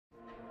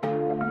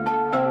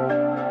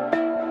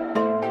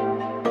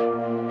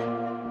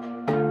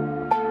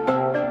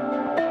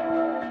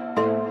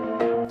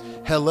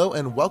Hello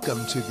and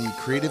welcome to the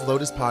Creative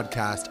Lotus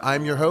Podcast.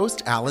 I'm your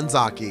host, Alan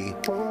Zaki.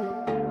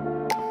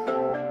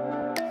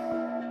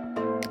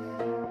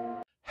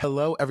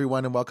 Hello,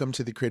 everyone, and welcome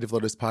to the Creative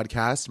Lotus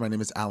Podcast. My name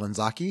is Alan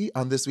Zaki.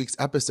 On this week's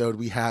episode,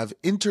 we have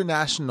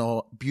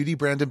international beauty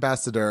brand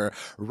ambassador,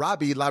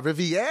 Robby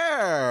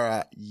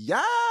Lariviere.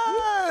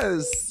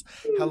 Yes!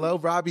 Hello,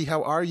 Robby.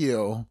 How are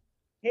you?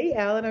 Hey,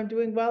 Alan. I'm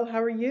doing well.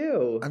 How are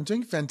you? I'm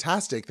doing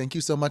fantastic. Thank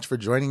you so much for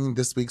joining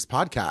this week's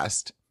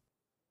podcast.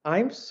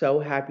 I'm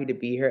so happy to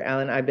be here,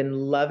 Alan. I've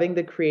been loving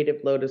the Creative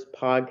Lotus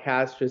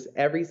podcast just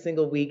every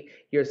single week.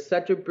 You're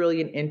such a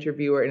brilliant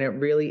interviewer, and it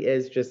really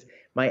is just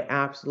my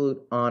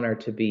absolute honor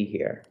to be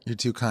here. You're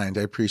too kind.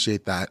 I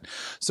appreciate that.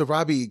 So,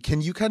 Robby, can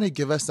you kind of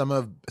give us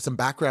some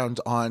background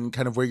on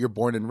kind of where you're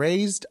born and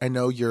raised? I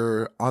know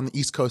you're on the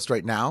East Coast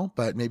right now,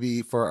 but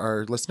maybe for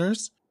our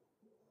listeners?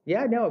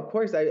 Yeah, no, of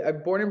course.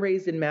 I'm born and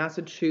raised in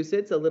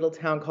Massachusetts, a little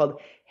town called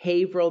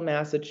Haverhill,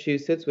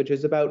 Massachusetts, which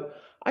is about,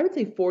 I would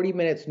say, 40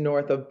 minutes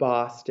north of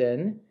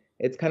Boston.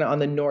 It's kind of on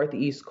the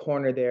northeast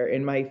corner there.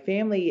 And my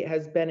family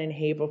has been in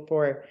Haverhill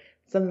for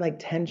something like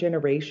 10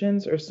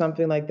 generations or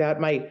something like that.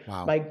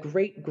 My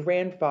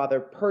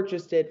great-grandfather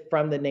purchased it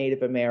from the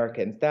Native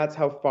Americans. That's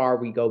how far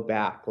we go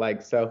back.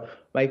 So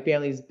my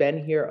family's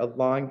been here a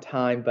long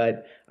time,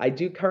 but I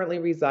do currently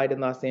reside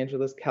in Los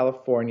Angeles,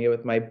 California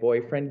with my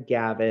boyfriend,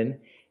 Gavin,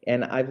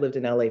 and I've lived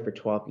in LA for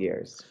 12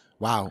 years.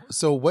 Wow.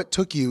 So what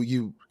took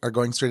you are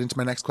going straight into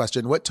my next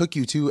question. What took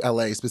you to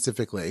LA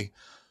specifically?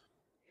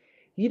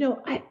 You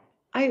know,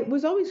 I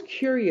was always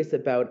curious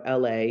about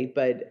LA,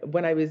 but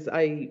when I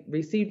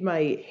received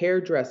my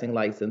hairdressing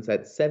license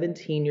at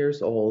 17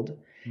 years old.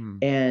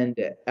 And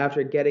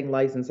after getting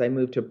licensed, I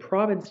moved to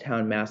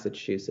Provincetown,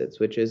 Massachusetts,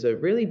 which is a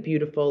really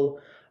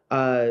beautiful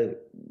kind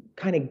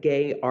of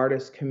gay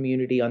artist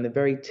community on the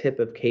very tip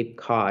of Cape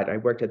Cod. I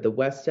worked at the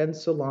West End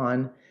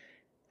Salon,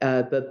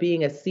 but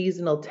being a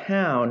seasonal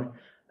town,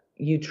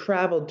 you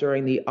traveled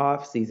during the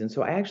off season.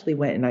 So I actually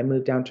went and I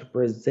moved down to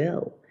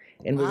Brazil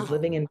and was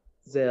living in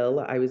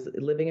Brazil. I was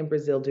living in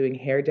Brazil, doing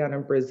hair down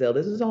in Brazil.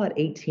 This was all at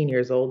 18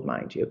 years old,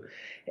 mind you.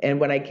 And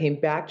when I came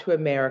back to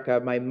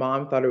America, my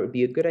mom thought it would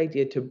be a good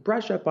idea to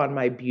brush up on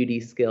my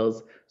beauty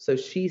skills. So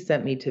she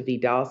sent me to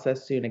Vidal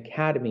Sassoon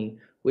Academy,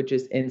 which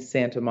is in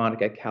Santa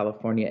Monica,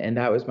 California. And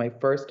that was my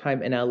first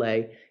time in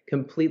LA,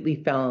 completely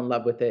fell in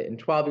love with it. And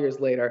 12 years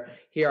later,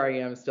 here I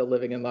am still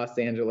living in Los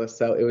Angeles.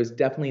 So it was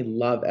definitely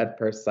love at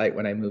first sight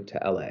when I moved to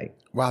LA.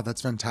 Wow,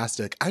 that's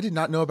fantastic. I did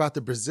not know about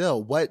the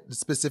Brazil. What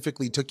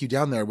specifically took you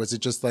down there? Was it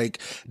just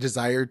like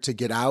desire to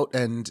get out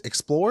and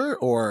explore,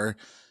 or?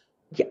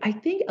 Yeah, I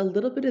think a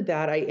little bit of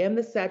that. I am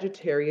the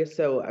Sagittarius,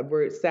 so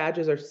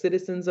Sagittarius are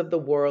citizens of the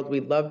world. We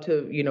love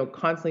to,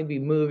 constantly be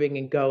moving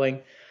and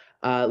going,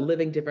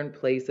 living different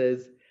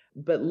places.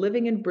 But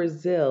living in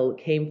Brazil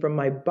came from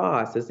my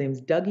boss. His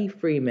name's Dougie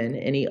Freeman,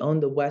 and he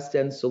owned the West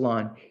End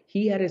Salon.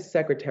 He had a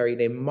secretary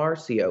named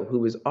Marcio, who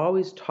was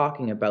always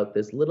talking about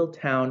this little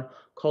town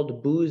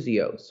called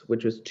Búzios,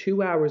 which was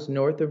 2 hours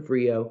north of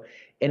Rio.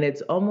 And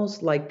it's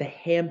almost like the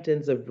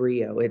Hamptons of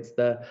Rio. It's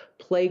the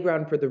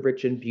playground for the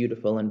rich and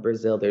beautiful in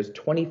Brazil. There's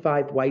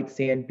 25 white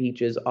sand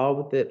beaches, all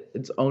with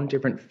its own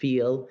different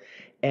feel.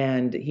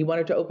 And he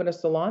wanted to open a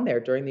salon there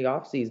during the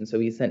off season. So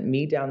he sent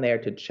me down there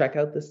to check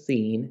out the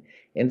scene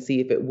and see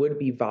if it would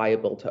be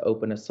viable to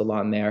open a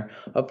salon there.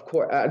 Of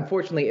course,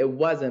 unfortunately, it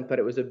wasn't, but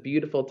it was a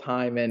beautiful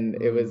time. And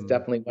it was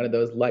definitely one of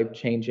those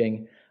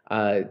life-changing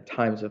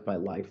times of my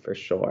life for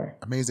sure.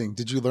 Amazing.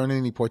 Did you learn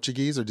any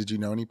Portuguese, or did you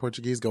know any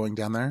Portuguese going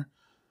down there?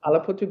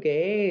 Fala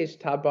português,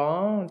 tá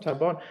bom, tá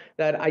bom.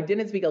 That I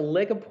didn't speak a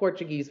lick of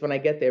Portuguese when I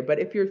get there, but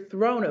if you're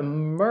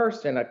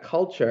immersed in a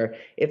culture,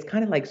 it's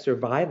kind of like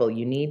survival.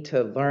 You need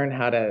to learn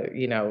how to,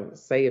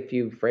 say a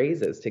few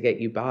phrases to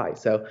get you by.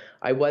 So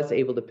I was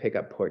able to pick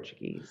up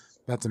Portuguese.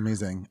 That's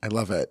amazing. I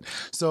love it.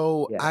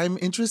 So Yeah. I'm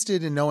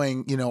interested in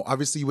knowing,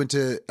 obviously you went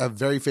to a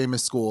very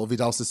famous school,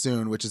 Vidal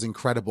Sassoon, which is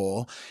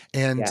incredible.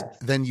 And Yes.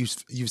 then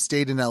you've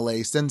stayed in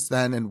LA since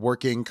then and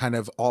working kind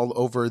of all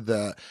over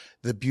the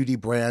beauty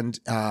brand,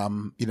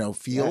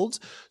 field.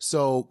 Yeah.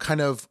 So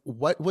kind of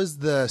what was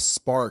the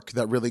spark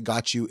that really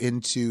got you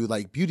into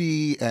like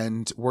beauty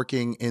and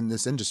working in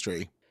this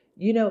industry?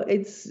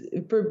 It's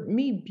for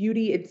me,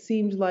 beauty, it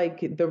seemed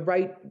like the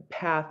right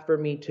path for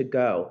me to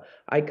go.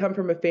 I come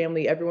from a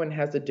family, everyone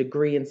has a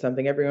degree in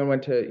something. Everyone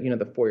went to,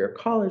 the 4-year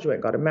college, went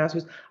and got a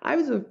master's. I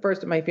was the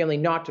first in my family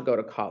not to go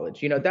to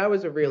college. That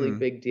was a really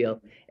big deal.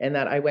 And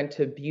that I went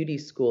to beauty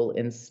school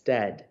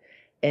instead.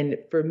 And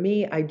for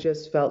me, I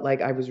just felt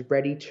like I was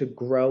ready to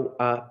grow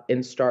up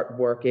and start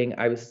working.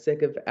 I was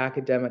sick of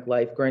academic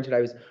life. Granted,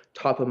 I was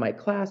top of my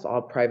class,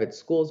 all private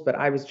schools, but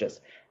I was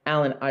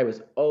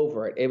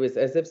over it. It was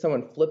as if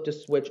someone flipped a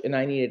switch and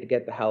I needed to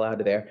get the hell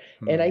out of there.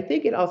 And I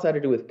think it also had to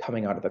do with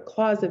coming out of the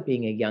closet,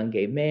 being a young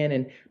gay man,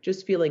 and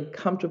just feeling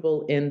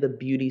comfortable in the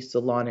beauty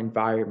salon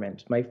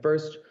environment. My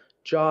first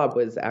job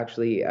was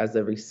actually as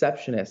a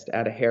receptionist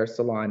at a hair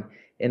salon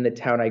in the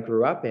town I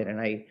grew up in. And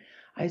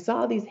I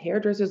saw these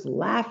hairdressers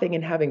laughing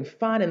and having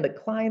fun, and the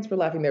clients were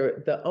laughing.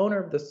 The owner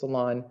of the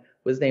salon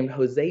was named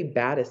Jose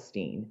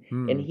Battistine.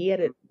 And he had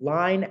a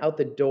line out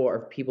the door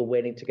of people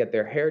waiting to get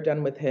their hair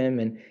done with him.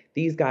 And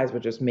these guys were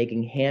just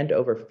making hand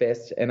over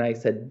fist. And I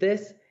said,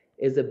 this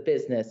is a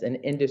business, an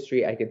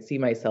industry I could see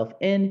myself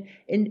in,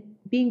 and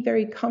being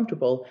very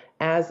comfortable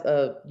as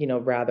a,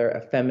 rather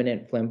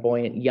effeminate,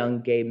 flamboyant,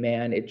 young gay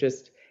man.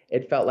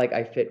 It felt like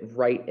I fit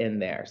right in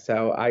there.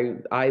 So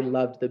I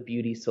loved the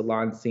beauty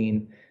salon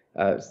scene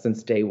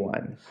since day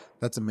one.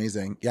 That's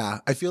amazing. Yeah.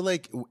 I feel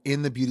like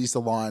in the beauty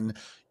salon,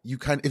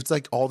 it's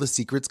like all the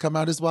secrets come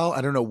out as well.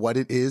 I don't know what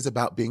it is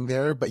about being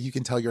there, but you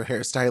can tell your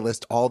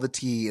hairstylist all the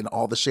tea and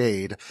all the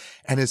shade,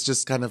 and it's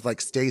just kind of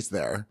like stays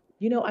there.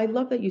 I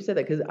love that you said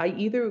that, because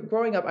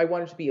growing up, I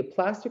wanted to be a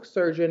plastic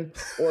surgeon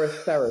or a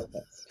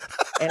therapist.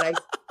 And I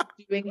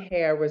doing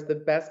hair was the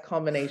best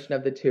combination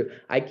of the two.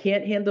 I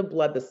can't handle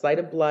blood. The sight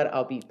of blood,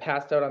 I'll be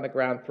passed out on the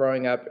ground,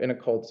 throwing up in a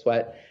cold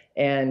sweat.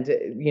 And,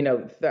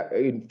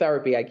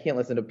 therapy, I can't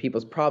listen to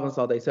people's problems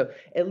all day. So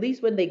at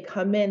least when they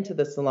come into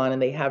the salon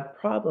and they have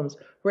problems,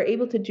 we're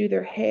able to do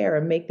their hair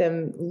and make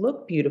them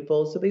look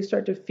beautiful, so they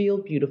start to feel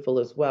beautiful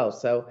as well.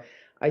 So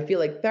I feel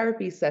like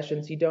therapy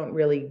sessions, you don't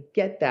really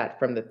get that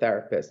from the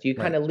therapist. You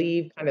kind of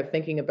leave kind of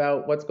thinking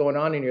about what's going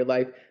on in your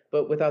life,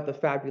 but without the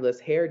fabulous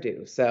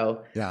hairdo.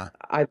 So yeah,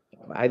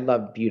 I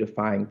love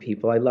beautifying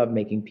people. I love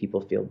making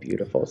people feel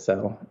beautiful.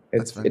 So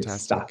that's fantastic.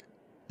 It's stuck.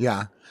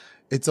 Yeah.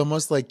 It's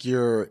almost like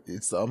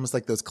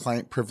those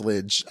client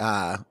privilege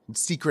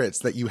secrets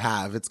that you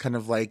have. It's kind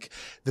of like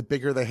the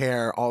bigger the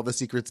hair, all the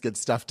secrets get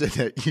stuffed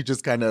in it. You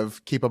just kind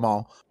of keep them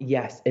all.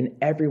 Yes. And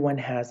everyone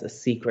has a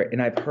secret.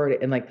 And I've heard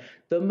it. And like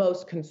the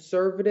most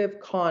conservative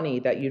Connie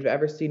that you've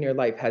ever seen in your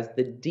life has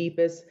the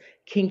deepest,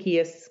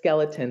 kinkiest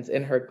skeletons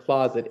in her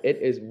closet.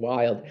 It is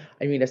wild.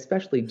 I mean,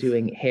 especially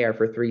doing hair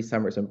for 3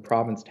 summers in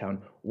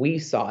Provincetown. We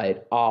saw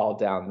it all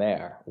down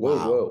there. Whoa,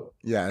 wow. Whoa.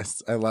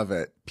 Yes, I love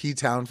it.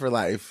 P-Town for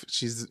life.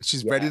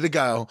 She's ready to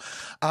go.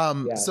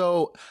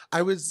 So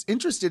I was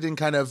interested in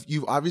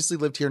you've obviously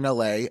lived here in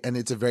LA, and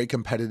it's a very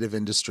competitive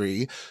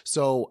industry.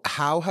 So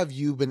how have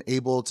you been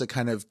able to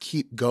kind of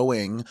keep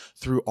going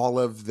through all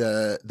of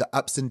the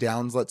ups and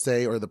downs, let's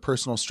say, or the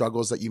personal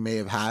struggles that you may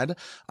have had?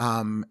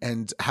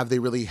 And have they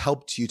really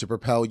helped you to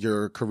propel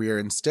your career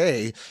and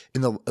stay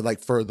in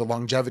for the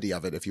longevity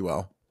of it, if you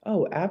will?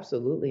 Oh,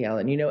 absolutely,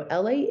 Alan.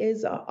 LA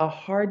is a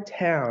hard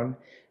town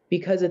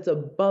because it's a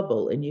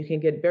bubble and you can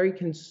get very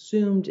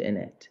consumed in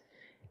it.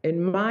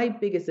 And my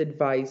biggest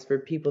advice for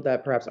people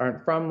that perhaps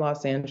aren't from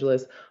Los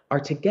Angeles are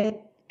to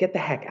get the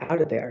heck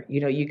out of there.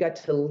 You got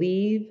to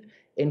leave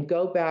and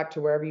go back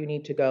to wherever you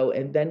need to go,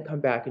 and then come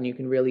back, and you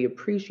can really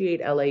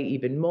appreciate LA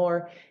even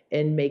more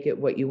and make it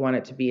what you want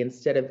it to be,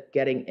 instead of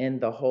getting in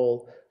the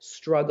whole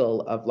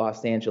struggle of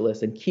Los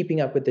Angeles and keeping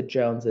up with the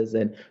Joneses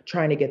and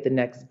trying to get the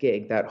next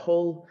gig. That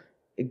whole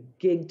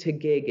gig to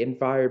gig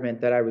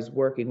environment that I was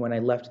working when I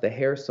left the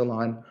hair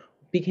salon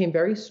became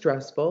very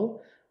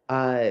stressful.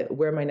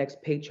 Where my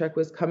next paycheck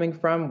was coming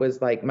from was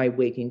like my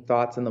waking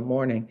thoughts in the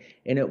morning.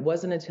 And it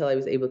wasn't until I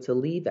was able to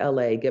leave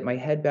LA, get my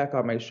head back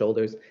on my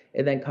shoulders,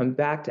 and then come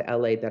back to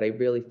LA that I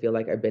really feel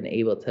like I've been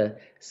able to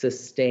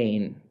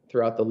sustain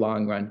throughout the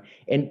long run.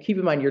 And keep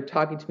in mind, you're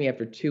talking to me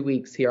after 2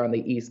 weeks here on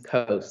the East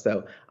Coast.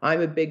 So I'm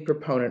a big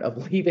proponent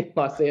of leaving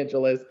Los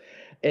Angeles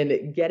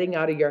and getting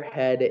out of your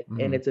head. Mm-hmm.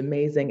 And it's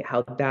amazing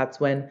how that's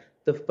when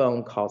the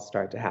phone calls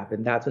start to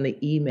happen. That's when the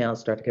emails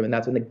start to come in.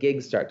 That's when the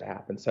gigs start to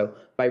happen. So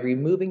by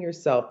removing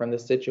yourself from the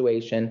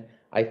situation,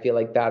 I feel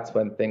like that's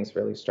when things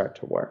really start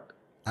to work.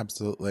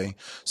 Absolutely.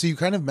 So you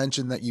kind of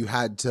mentioned that you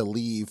had to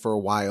leave for a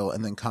while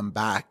and then come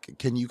back.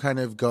 Can you kind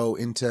of go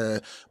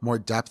into more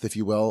depth, if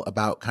you will,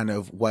 about kind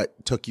of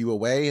what took you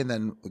away and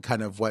then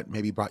kind of what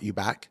maybe brought you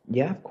back?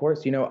 Yeah, of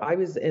course. I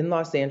was in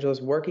Los Angeles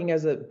working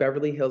as a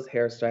Beverly Hills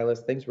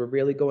hairstylist. Things were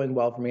really going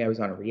well for me. I was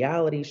on a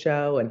reality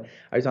show and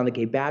I was on The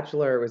Gay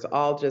Bachelor. It was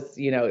all just,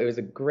 it was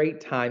a great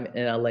time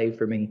in LA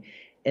for me.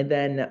 And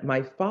then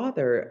my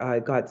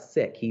father got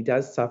sick. He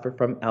does suffer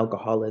from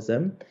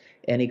alcoholism,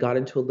 and he got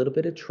into a little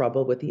bit of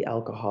trouble with the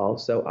alcohol.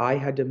 So I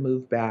had to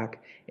move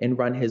back and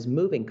run his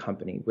moving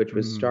company, which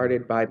was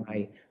started by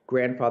my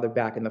grandfather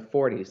back in the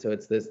 40s. So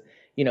it's this,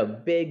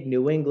 big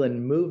New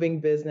England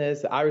moving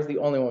business. I was the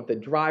only one with the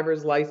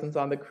driver's license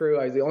on the crew.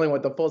 I was the only one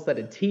with the full set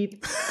of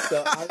teeth.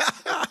 So I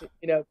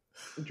was,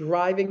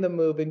 driving the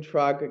moving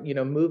truck,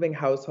 moving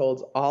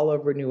households all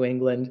over New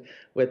England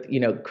with,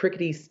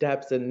 crickety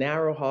steps and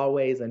narrow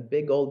hallways and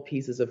big old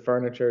pieces of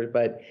furniture.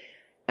 But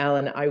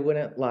Alan, I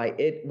wouldn't lie.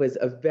 It was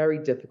a very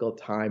difficult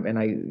time, and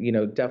I,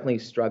 definitely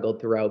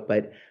struggled throughout,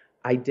 but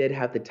I did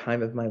have the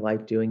time of my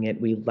life doing it.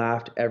 We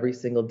laughed every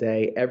single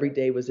day. Every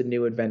day was a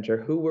new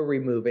adventure. Who were we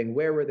moving?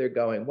 Where were they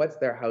going? What's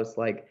their house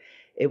like?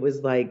 It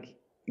was like,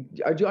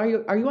 are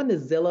you on the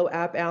Zillow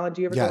app, Alan?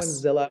 Do you ever go on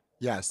Zillow?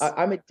 Yes.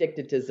 I'm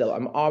addicted to Zillow.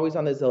 I'm always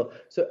on the Zillow.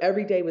 So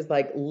every day was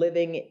like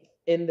living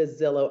in the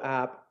Zillow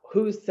app.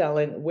 Who's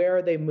selling? Where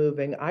are they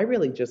moving? I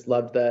really just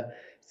loved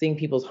seeing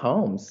people's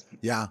homes.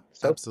 Yeah,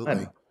 so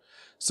absolutely. Fun.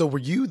 So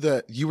you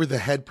were the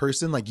head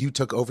person, like you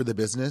took over the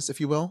business, if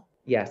you will?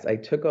 Yes, I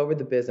took over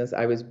the business.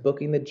 I was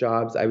booking the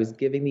jobs. I was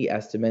giving the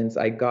estimates.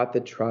 I got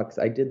the trucks.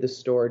 I did the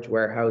storage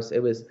warehouse.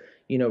 It was,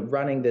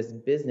 running this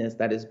business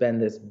that has been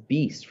this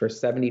beast for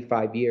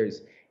 75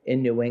 years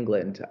in New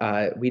England.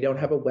 We don't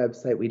have a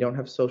website. We don't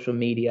have social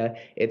media.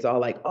 It's all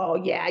like, oh,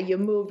 yeah, you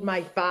moved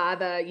my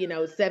father,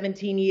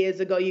 17 years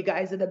ago. You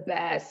guys are the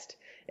best.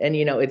 And,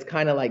 it's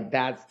kind of like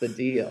that's the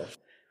deal.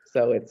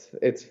 So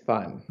it's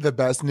fun. The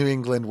best New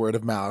England word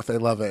of mouth. I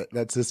love it.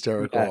 That's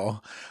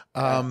hysterical.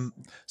 Yes.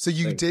 So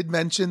you did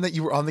mention that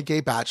you were on The Gay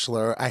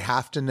Bachelor. I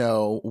have to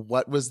know,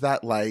 what was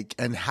that like,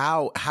 and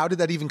how did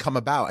that even come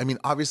about? I mean,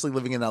 obviously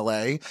living in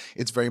LA,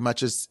 it's very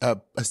much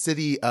a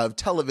city of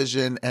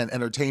television and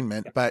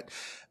entertainment, but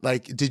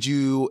like, did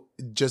you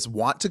just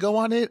want to go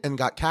on it and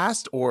got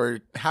cast, or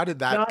how did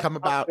that come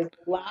about? The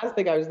last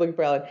thing I was looking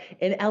for, Ellen.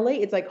 In LA,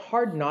 it's like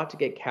hard not to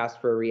get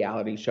cast for a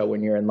reality show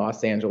when you're in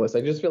Los Angeles.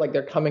 I just feel like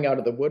they're coming out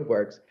of the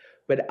woodworks.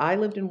 But I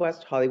lived in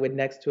West Hollywood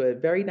next to a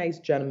very nice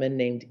gentleman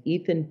named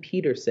Ethan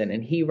Peterson,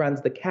 and he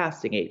runs the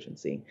casting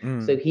agency.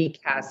 So he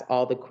casts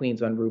all the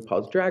queens on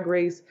RuPaul's Drag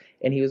Race,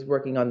 and he was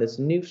working on this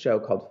new show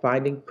called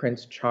Finding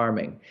Prince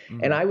Charming.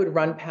 And I would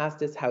run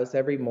past his house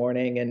every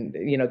morning and,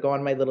 go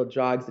on my little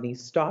jogs, and he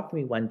stopped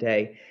me one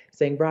day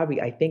saying, Robby,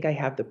 I think I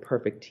have the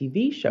perfect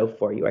TV show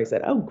for you. I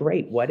said, oh,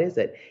 great. What is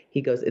it? He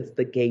goes, it's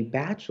The Gay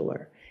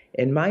Bachelor.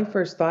 And my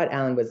first thought,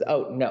 Alan, was,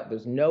 oh, no,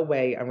 there's no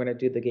way I'm going to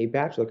do The Gay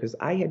Bachelor, because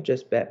I had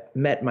just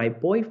met my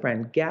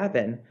boyfriend,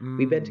 Gavin.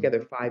 We've been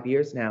together 5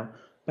 years now,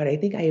 but I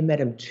think I had met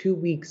him 2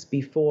 weeks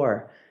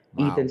before.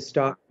 Wow. Ethan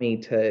stopped me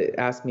to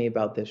ask me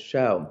about this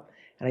show.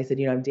 And I said,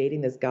 I'm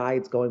dating this guy.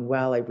 It's going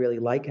well. I really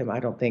like him. I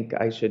don't think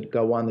I should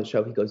go on the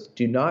show. He goes,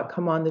 do not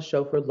come on the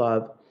show for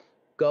love.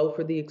 Go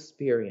for the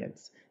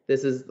experience.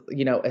 This is,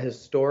 a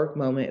historic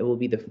moment. It will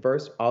be the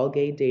first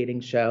all-gay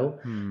dating show,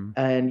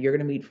 and you're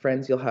going to meet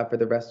friends you'll have for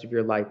the rest of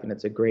your life, and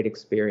it's a great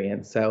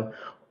experience. So,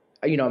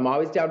 I'm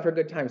always down for a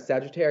good time,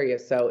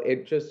 Sagittarius. So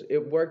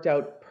it worked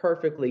out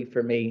perfectly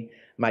for me.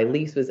 My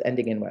lease was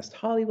ending in West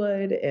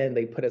Hollywood, and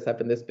they put us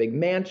up in this big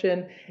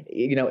mansion,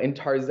 in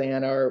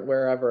Tarzana or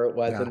wherever it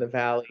was in the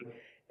valley.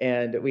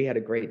 And we had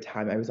a great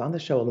time. I was on the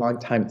show a long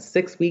time,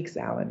 6 weeks,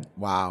 Alan.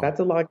 Wow. That's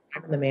a long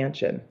time in the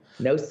mansion.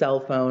 No cell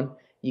phone.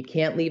 You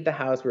can't leave the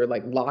house. We were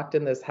like locked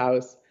in this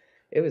house.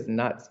 It was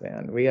nuts,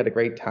 man. We had a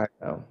great time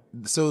though.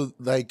 So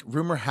like,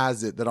 rumor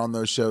has it that on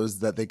those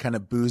shows that they kind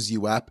of booze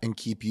you up and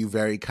keep you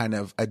very kind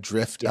of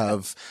adrift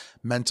of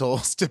mental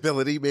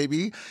stability,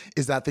 maybe.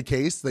 Is that the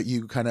case, that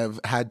you kind of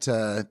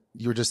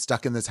you were just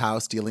stuck in this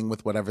house dealing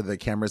with whatever the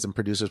cameras and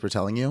producers were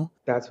telling you?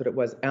 That's what it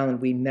was. Alan,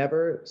 we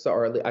never saw,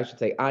 or I should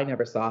say I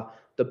never saw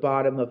the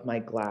bottom of my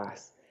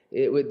glass.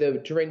 The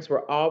drinks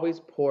were always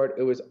poured.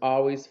 It was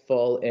always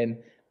full. And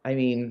I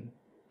mean,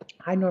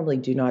 I normally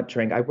do not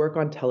drink. I work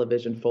on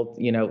television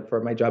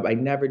for my job. I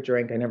never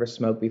drink. I never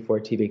smoke before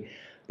TV.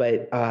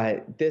 But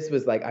this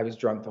was like, I was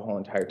drunk the whole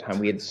entire time.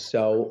 We had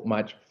so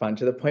much fun,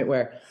 to the point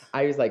where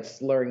I was like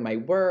slurring my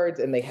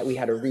words, and we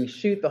had to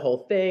reshoot the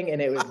whole thing,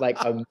 and it was like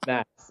a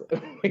mess.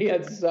 We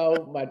had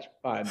so much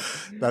fun.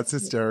 That's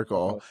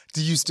hysterical.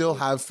 Do you still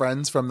have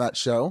friends from that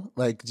show?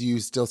 Like, do you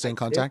still stay in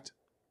contact?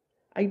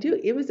 I do.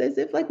 It was as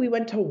if like we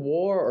went to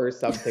war or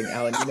something,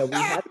 Alan. We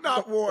had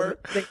not war.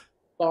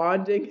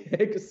 Bonding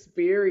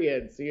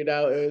experience. It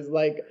was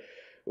like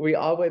we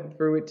all went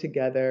through it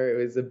together.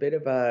 It was a bit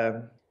of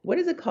a, what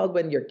is it called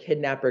when your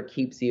kidnapper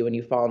keeps you and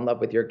you fall in love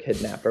with your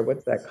kidnapper?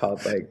 What's that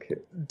called? Like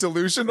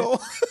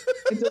delusional.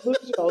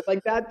 Delusional,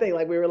 like that thing.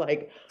 Like we were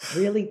like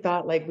really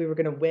thought like we were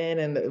gonna win,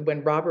 and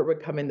when Robert would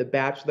come in The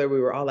Bachelor, we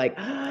were all like,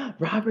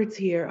 Robert's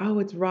here. Oh,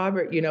 it's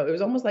Robert. It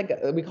was almost like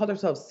we called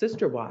ourselves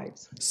sister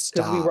wives,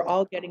 because we were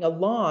all getting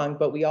along,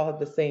 but we all had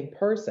the same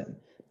person,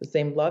 the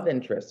same love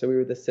interest. So we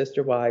were the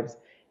sister wives,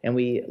 and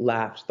we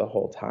laughed the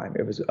whole time.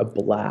 It was a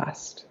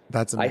blast.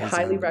 That's amazing. I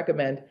highly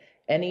recommend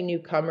any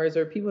newcomers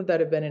or people that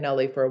have been in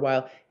LA for a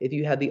while, if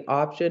you had the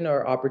option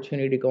or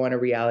opportunity to go on a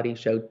reality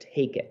show,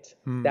 take it.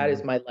 That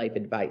is my life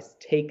advice.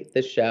 Take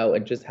the show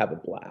and just have a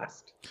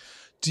blast.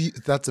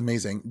 That's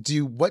amazing.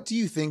 What do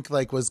you think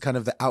like was kind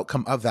of the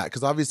outcome of that?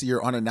 Because obviously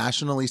you're on a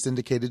nationally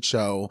syndicated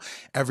show.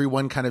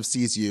 Everyone kind of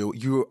sees you.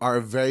 You are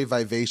a very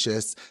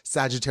vivacious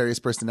Sagittarius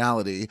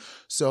personality.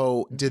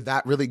 So did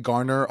that really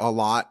garner a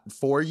lot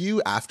for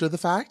you after the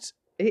fact?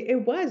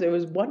 It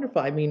was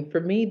wonderful. I mean, for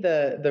me,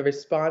 the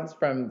response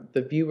from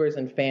the viewers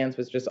and fans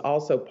was just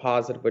also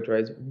positive, which I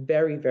was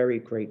very, very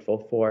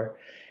grateful for.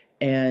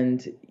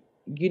 And,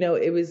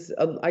 it was,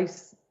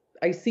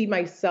 I see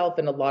myself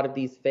in a lot of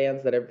these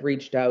fans that have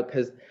reached out,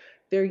 because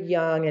they're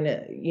young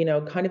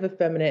and, kind of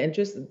effeminate, and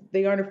just,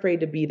 they aren't afraid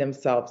to be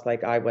themselves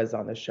like I was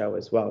on the show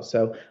as well.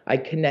 So I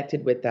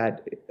connected with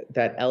that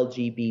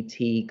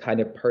LGBT kind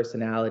of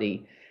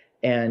personality.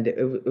 And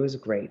it was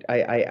great.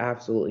 I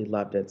absolutely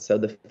loved it. So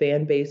the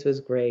fan base was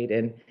great.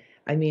 And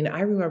I mean,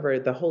 I remember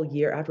the whole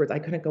year afterwards, I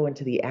couldn't go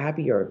into the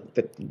Abbey or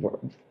the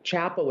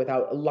chapel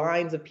without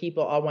lines of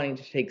people all wanting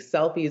to take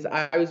selfies.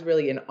 I was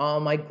really in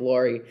all my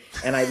glory,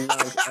 and I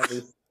loved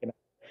every second.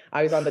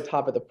 I was on the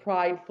top of the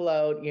Pride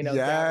float, down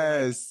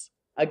Yes.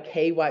 a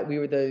KY.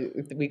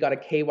 We got a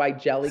KY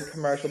jelly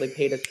commercial. They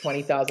paid us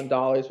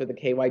 $20,000 for the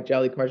KY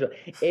jelly commercial.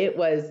 It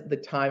was the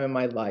time of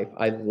my life.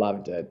 I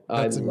loved it.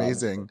 That's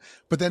amazing.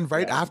 But then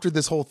after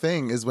this whole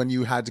thing is when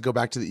you had to go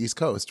back to the East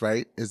Coast,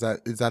 right? Is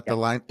that the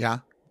line? Yeah.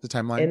 The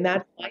timeline. And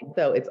that line,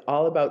 though, it's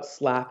all about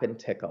slap and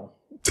tickle,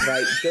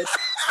 right? Good.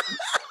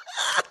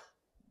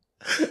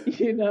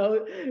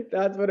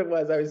 That's what it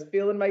was. I was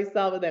feeling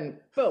myself and then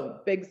boom,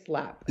 big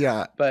slap.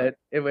 Yeah. But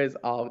it was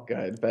all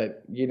good.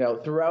 But,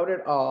 throughout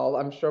it all,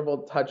 I'm sure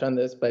we'll touch on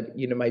this, but,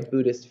 my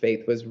Buddhist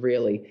faith was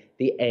really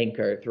the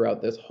anchor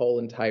throughout this whole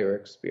entire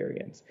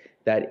experience.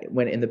 That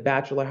when in the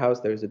bachelor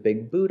house, there was a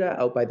big Buddha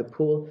out by the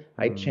pool.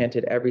 I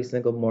chanted every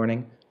single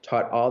morning,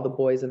 taught all the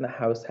boys in the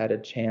house how to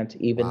chant,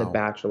 even the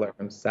bachelor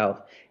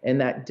himself.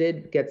 And that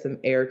did get some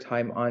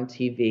airtime on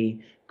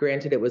TV.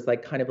 Granted, it was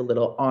like kind of a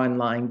little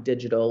online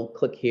digital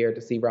click here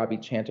to see Robby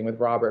chanting with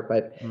Robert,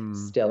 but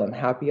still, I'm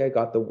happy I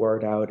got the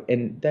word out.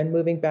 And then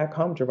moving back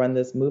home to run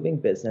this moving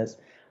business,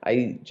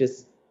 I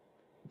just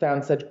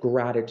found such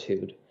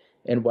gratitude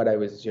in what I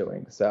was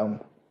doing.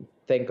 So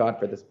thank God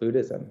for this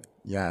Buddhism.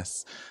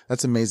 Yes,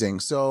 that's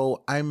amazing.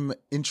 So I'm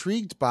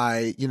intrigued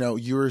by,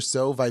 you're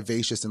so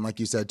vivacious and like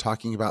you said,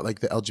 talking about like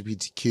the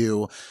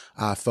LGBTQ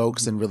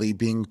folks and really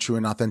being true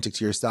and authentic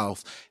to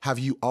yourself. Have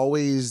you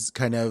always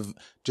kind of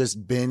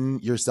just been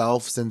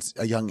yourself since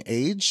a young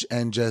age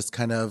and just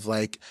kind of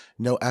like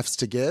no F's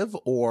to give?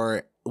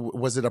 Or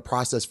was it a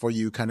process for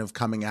you kind of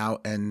coming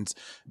out and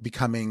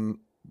becoming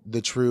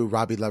the true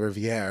Robby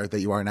Lariviere that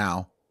you are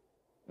now?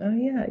 Oh,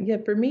 yeah. Yeah.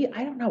 For me,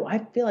 I don't know. I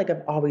feel like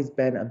I've always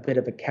been a bit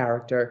of a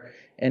character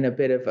and a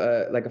bit of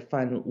a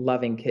fun,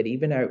 loving kid,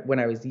 even when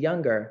I was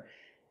younger.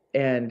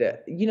 And,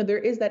 there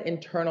is that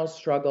internal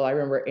struggle. I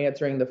remember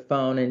answering the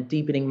phone and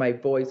deepening my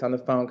voice on the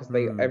phone because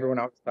everyone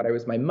always thought I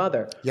was my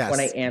mother when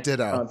I answered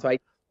the phone. So I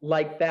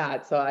like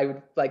that. So I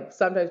would like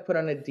sometimes put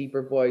on a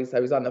deeper voice.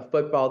 I was on the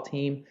football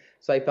team,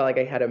 so I felt like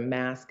I had to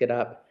mask it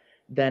up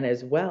then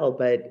as well.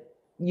 But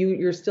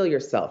you're still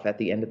yourself at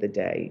the end of the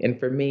day. And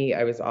for me,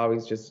 I was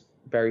always just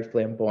very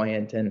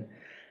flamboyant. And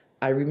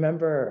I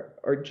remember,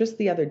 or just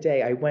the other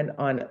day,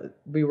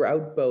 we were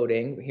out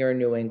boating here in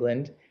New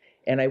England,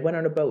 and I went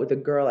on a boat with a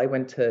girl I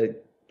went to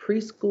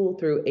preschool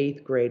through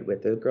 8th grade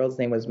with. The girl's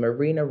name was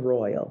Marina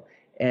Royal,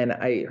 and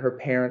her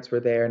parents were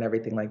there and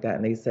everything like that.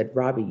 And they said,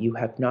 Robby, you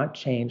have not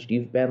changed.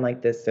 You've been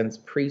like this since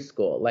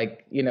preschool.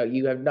 Like,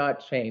 you have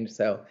not changed.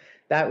 So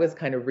that was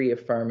kind of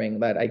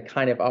reaffirming that I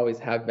kind of always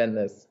have been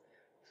this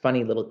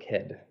funny little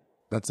kid.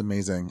 That's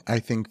amazing. I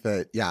think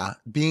that,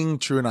 being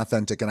true and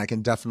authentic, and I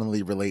can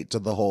definitely relate to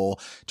the whole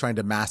trying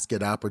to mask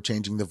it up or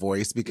changing the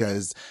voice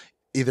because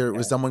either it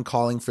was someone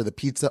calling for the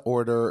pizza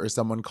order or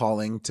someone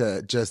calling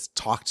to just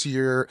talk to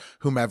your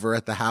whomever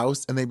at the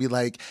house. And they'd be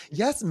like,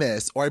 yes,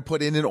 miss. Or I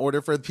put in an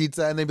order for the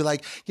pizza and they'd be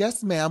like,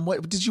 yes, ma'am.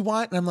 What did you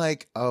want? And I'm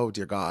like, oh,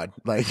 dear God,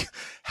 like,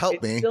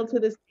 help me.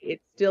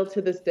 It's still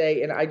to this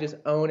day. And I just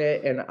own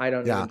it. And I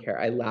don't even care.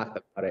 I laugh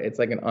about it. It's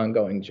like an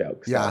ongoing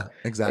joke. So yeah,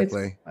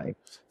 exactly.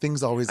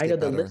 Things always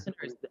get better. The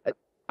listeners,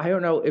 I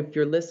don't know if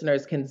your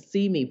listeners can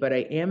see me, but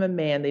I am a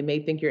man. They may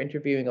think you're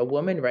interviewing a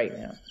woman right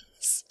now.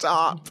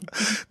 Stop.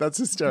 That's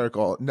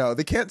hysterical. No,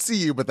 they can't see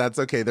you, but that's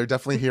okay. They're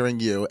definitely hearing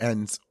you.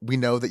 And we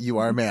know that you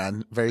are a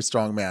man, very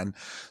strong man.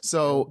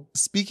 So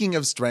speaking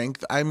of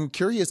strength, I'm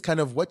curious kind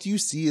of what do you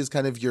see as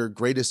kind of your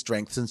greatest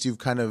strength since you've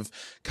kind of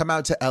come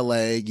out to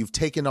LA, you've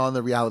taken on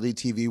the reality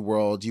TV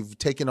world, you've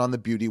taken on the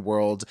beauty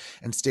world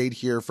and stayed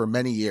here for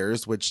many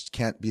years, which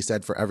can't be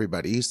said for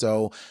everybody.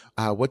 So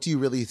what do you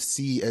really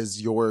see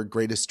as your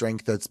greatest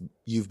strength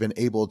you've been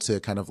able to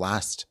kind of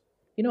last?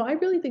 I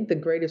really think the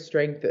greatest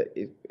strength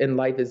in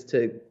life is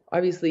to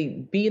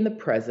obviously be in the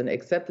present,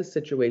 accept the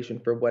situation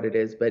for what it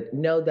is, but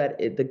know that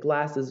the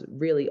glass is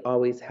really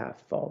always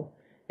half full.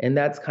 And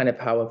that's kind of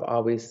how I've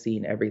always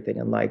seen everything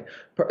in life.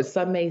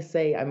 Some may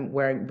say I'm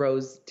wearing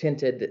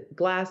rose-tinted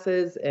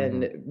glasses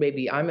and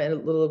maybe I'm in a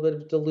little bit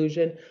of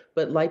delusion,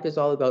 but life is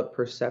all about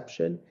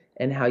perception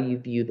and how you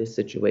view the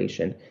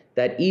situation.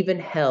 That even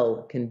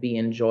hell can be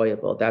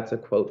enjoyable. That's a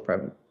quote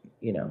from,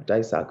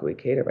 Daisaku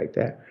Ikeda right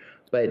there.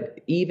 But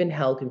even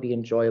hell can be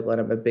enjoyable,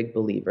 and I'm a big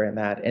believer in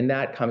that. And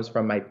that comes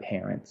from my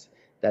parents,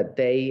 that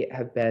they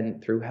have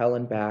been through hell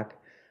and back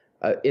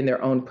in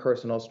their own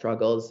personal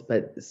struggles,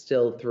 but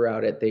still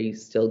throughout it, they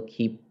still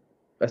keep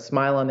a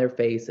smile on their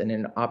face and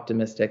an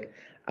optimistic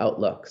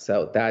outlook.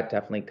 So that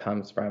definitely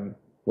comes from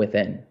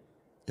within.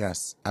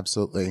 Yes,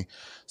 absolutely.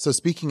 So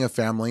speaking of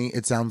family,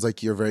 it sounds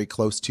like you're very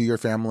close to your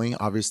family.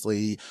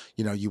 Obviously,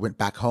 you went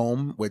back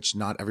home, which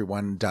not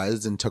everyone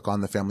does, and took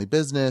on the family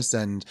business.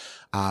 And,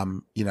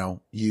 do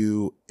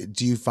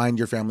you find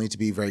your family to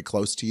be very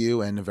close to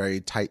you and a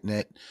very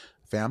tight-knit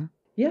fam?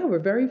 Yeah, we're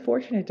very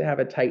fortunate to have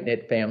a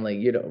tight-knit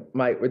family.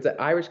 It's an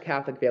Irish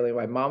Catholic family.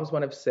 My mom's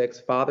one of 6,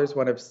 father's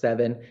one of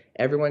 7.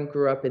 Everyone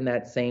grew up in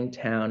that same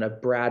town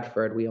of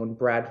Bradford. We own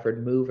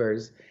Bradford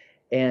Movers.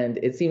 And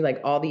it seemed like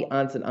all the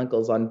aunts and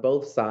uncles on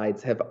both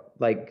sides have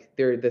like,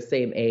 they're the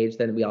same age.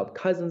 Then we all have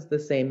cousins the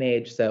same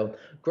age. So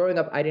growing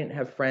up, I didn't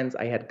have friends.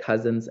 I had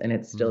cousins, and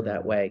it's still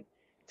that way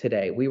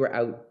today. We were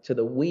out to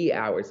the wee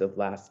hours of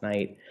last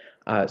night,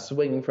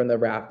 swinging from the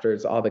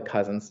rafters, all the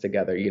cousins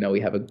together. We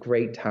have a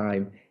great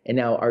time. And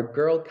now our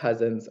girl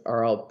cousins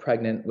are all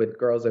pregnant with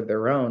girls of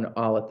their own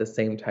all at the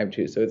same time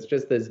too. So it's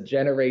just this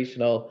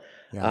generational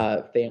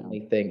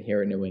family thing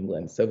here in New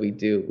England. So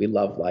we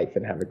love life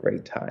and have a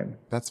great time.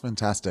 That's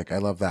fantastic. I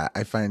love that.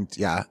 I find,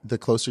 the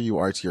closer you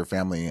are to your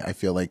family, I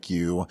feel like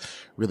you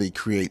really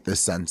create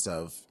this sense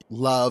of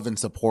love and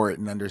support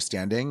and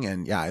understanding.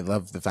 And I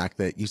love the fact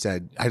that you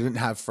said, I didn't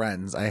have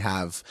friends. I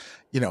have,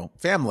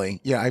 family.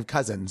 Yeah. I have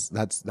cousins.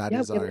 That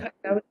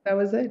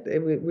was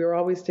it. We were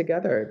always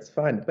together. It's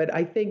fun. But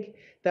I think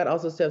that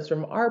also stems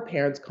from our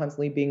parents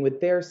constantly being with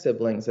their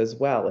siblings as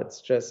well.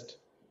 It's just,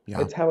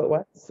 it's how it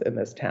was in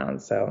this town.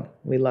 So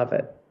we love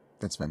it.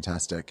 That's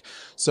fantastic.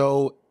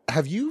 So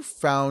have you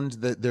found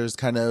that there's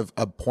kind of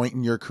a point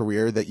in your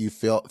career that you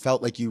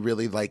felt like you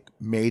really like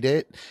made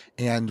it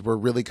and were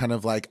really kind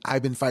of like,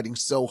 I've been fighting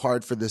so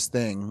hard for this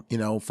thing,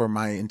 for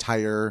my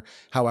entire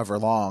however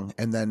long.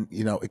 And then,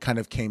 it kind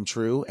of came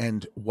true.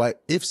 And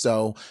if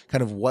so,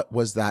 kind of what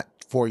was that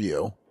for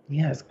you?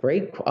 Yes,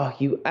 great. Oh,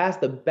 you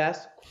asked the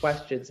best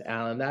questions,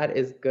 Alan. That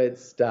is good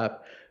stuff.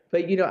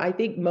 But, I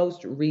think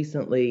most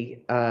recently,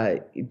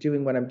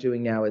 doing what I'm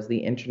doing now as the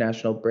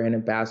international brand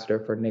ambassador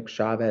for Nick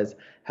Chavez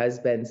has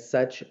been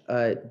such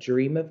a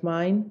dream of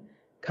mine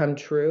come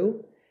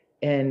true.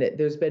 And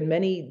there's been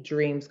many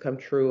dreams come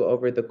true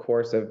over the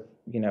course of,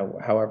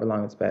 however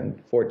long it's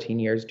been, 14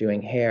 years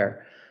doing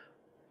hair.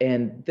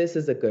 And this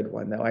is a good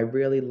one, though. I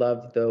really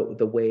love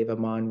the wave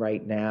I'm on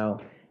right now,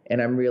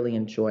 and I'm really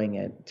enjoying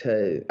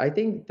it. I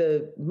think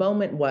the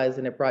moment was,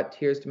 and it brought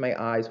tears to my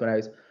eyes when I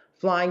was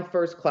flying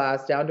first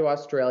class down to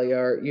Australia,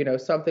 or,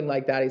 something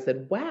like that. He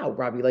said, wow,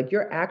 Robby, like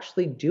you're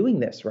actually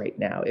doing this right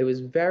now. It was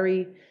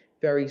very,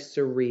 very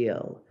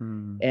surreal.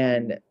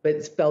 But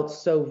it felt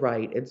so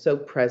right and so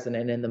present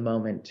and in the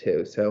moment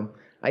too. So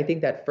I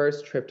think that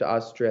first trip to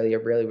Australia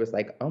really was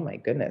like, oh my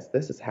goodness,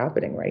 this is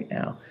happening right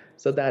now.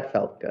 So that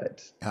felt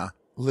good. Yeah.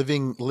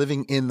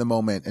 Living in the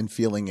moment and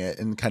feeling it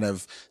and kind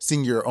of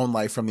seeing your own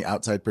life from the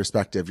outside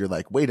perspective. You're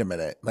like, wait a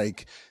minute,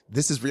 like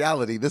this is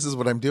reality. This is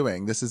what I'm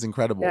doing. This is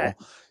incredible. Yeah.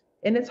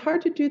 And it's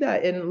hard to do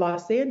that in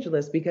Los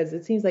Angeles because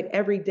it seems like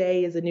every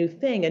day is a new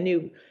thing,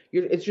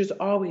 it's just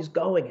always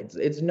going.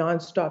 It's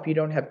nonstop. You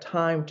don't have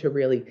time to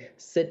really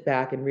sit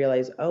back and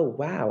realize, oh,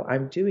 wow,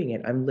 I'm doing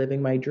it. I'm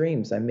living my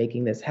dreams. I'm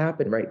making this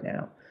happen right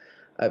now.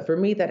 For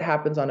me, that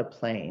happens on a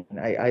plane.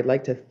 I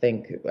like to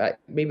think,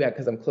 maybe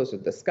because I'm closer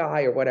to the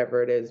sky or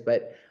whatever it is,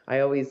 but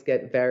I always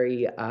get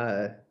very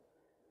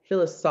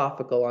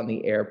philosophical on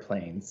the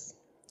airplanes.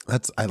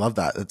 I love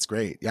that. That's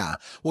great. Yeah.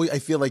 Well, I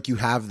feel like you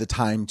have the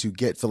time to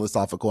get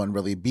philosophical and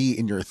really be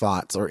in your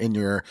thoughts or in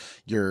your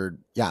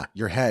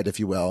head, if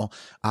you will,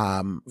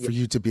 for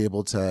you to be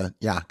able to,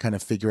 kind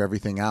of figure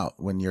everything out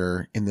when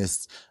you're in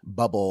this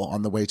bubble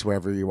on the way to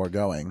wherever you are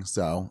going.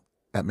 So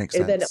that makes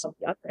sense. And then on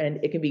the other end,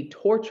 it can be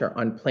torture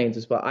on planes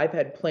as well. I've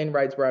had plane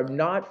rides where I'm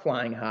not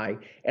flying high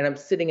and I'm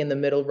sitting in the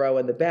middle row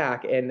in the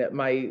back, and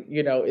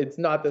it's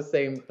not the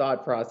same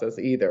thought process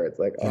either. It's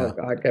like, oh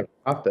God, get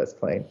off this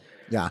plane.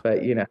 Yeah. But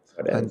it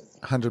is.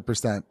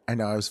 100%. I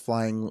know I was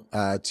flying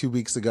 2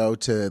 weeks ago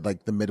to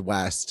like the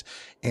Midwest,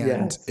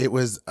 and it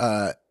was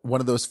one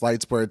of those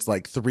flights where it's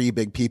like 3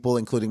 big people,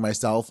 including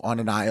myself, on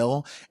an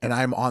aisle, and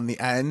I'm on the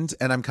end,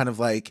 and I'm kind of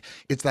like,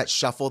 it's that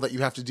shuffle that you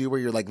have to do where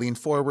you're like lean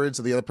forward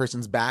so the other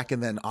person's back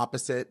and then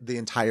opposite the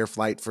entire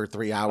flight for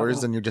 3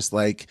 hours. And you're just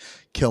like,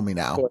 kill me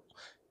now.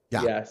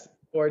 Yeah. Yes.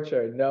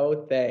 Torture.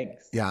 No,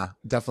 thanks. Yeah,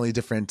 definitely a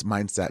different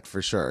mindset for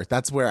sure.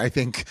 That's where I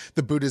think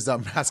the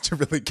Buddhism has to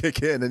really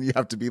kick in, and you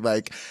have to be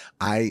like,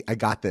 I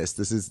got this.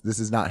 This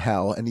is not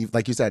hell. And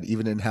like you said,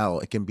 even in hell,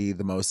 it can be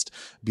the most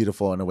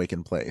beautiful and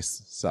awakened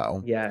place.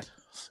 So yeah,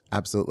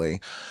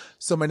 absolutely.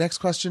 So my next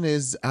question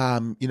is,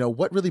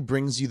 what really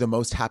brings you the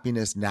most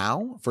happiness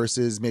now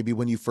versus maybe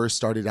when you first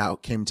started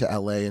out, came to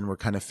LA and were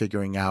kind of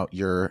figuring out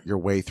your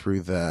way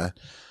through the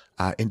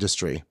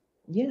industry?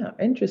 Yeah,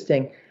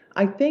 interesting.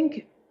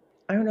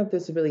 I don't know if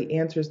this really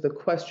answers the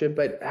question,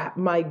 but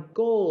my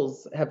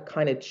goals have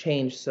kind of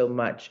changed so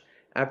much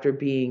after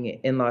being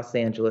in Los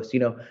Angeles.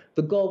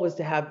 The goal was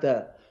to have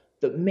the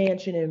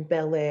mansion in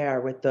Bel Air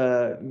with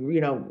the,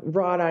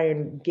 wrought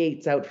iron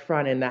gates out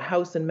front and the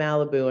house in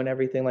Malibu and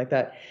everything like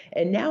that.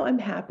 And now I'm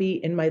happy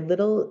in my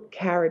little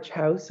carriage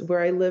house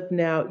where I live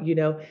now,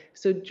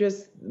 so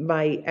just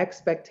my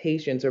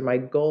expectations or my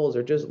goals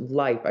or just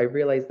life. I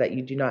realize that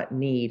you do not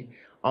need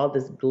all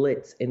this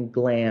glitz and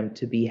glam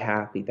to be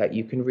happy, that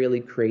you can really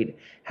create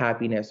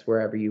happiness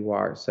wherever you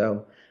are.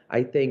 So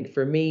I think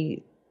for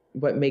me,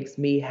 what makes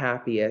me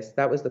happiest,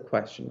 that was the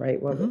question, right?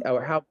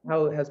 Or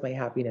how has my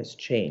happiness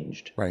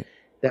changed? Right.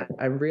 That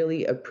I'm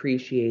really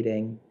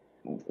appreciating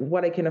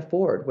what I can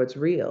afford, what's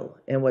real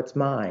and what's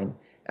mine,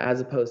 as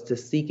opposed to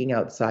seeking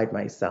outside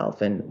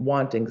myself and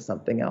wanting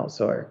something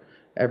else or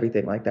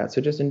everything like that.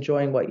 So just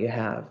enjoying what you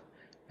have.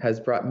 has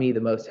brought me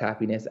the most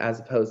happiness, as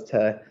opposed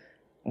to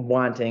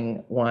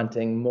wanting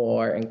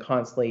more and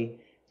constantly,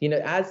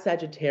 as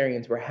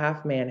Sagittarians, we're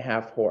half man,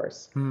 half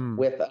horse,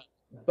 with a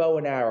bow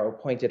and arrow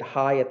pointed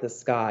high at the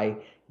sky,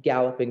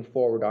 galloping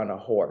forward on a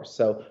horse.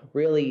 So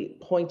really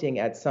pointing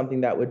at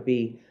something that would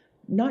be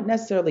not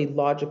necessarily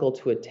logical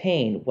to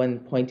attain when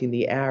pointing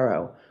the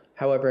arrow.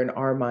 However, in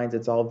our minds,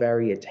 it's all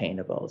very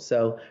attainable.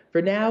 So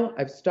for now,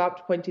 I've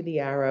stopped pointing the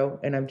arrow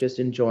and I'm just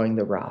enjoying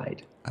the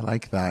ride. I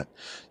like that.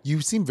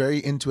 You seem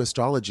very into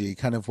astrology.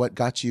 Kind of what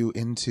got you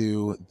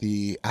into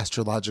the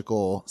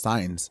astrological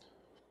signs?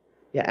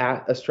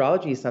 Yeah,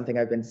 astrology is something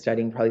I've been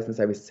studying probably since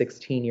I was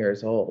 16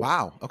 years old.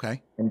 Wow.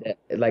 Okay. And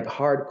like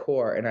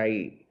hardcore.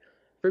 And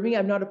for me,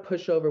 I'm not a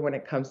pushover when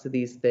it comes to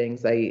these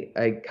things.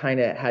 I kind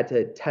of had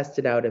to test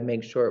it out and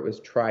make sure it was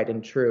tried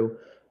and true.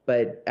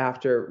 But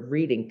after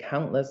reading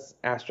countless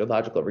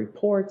astrological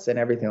reports and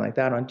everything like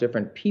that on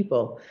different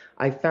people,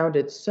 I found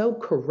it so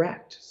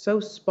correct, so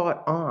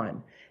spot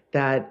on,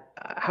 that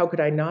how could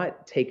I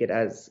not take it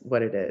as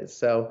what it is?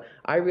 So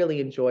I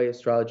really enjoy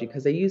astrology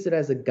because I use it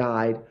as a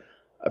guide.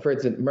 For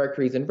instance,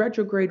 Mercury's in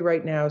retrograde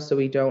right now, so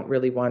we don't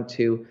really want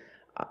to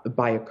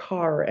buy a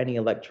car or any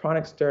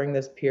electronics during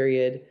this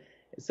period.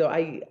 So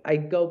I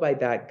go by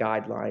that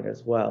guideline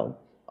as well.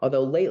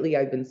 Although lately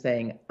I've been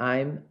saying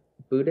I'm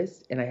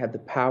Buddhist and I have the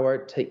power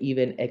to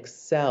even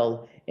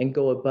excel and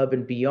go above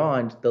and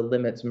beyond the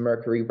limits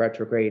Mercury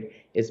retrograde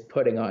is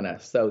putting on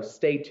us. So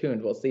stay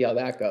tuned. We'll see how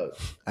that goes.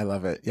 I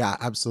love it. Yeah,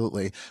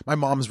 absolutely. My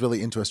mom's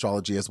really into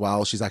astrology as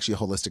well. She's actually a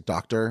holistic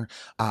doctor.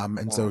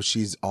 And so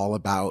she's all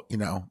about,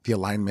 the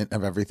alignment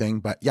of everything.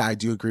 But yeah, I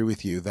do agree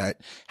with you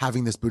that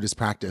having this Buddhist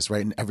practice,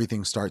 right? And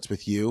everything starts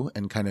with you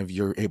and kind of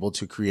you're able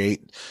to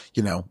create,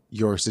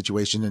 your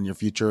situation and your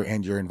future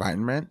and your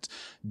environment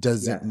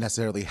doesn't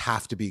necessarily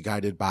have to be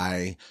guided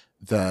by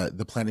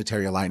the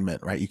planetary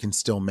alignment, right? You can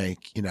still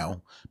make,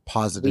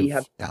 positive. We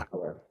have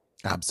power.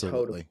 Absolutely.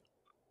 Totally.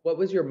 What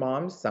was your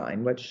mom's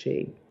sign? What's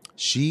she?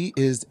 She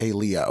is a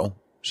Leo.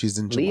 She's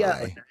in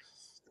July.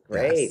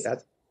 Great. Yes.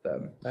 That's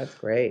awesome. That's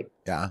great.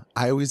 Yeah.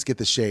 I always get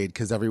the shade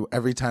because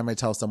every time I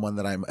tell someone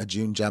that I'm a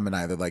June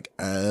Gemini, they're like,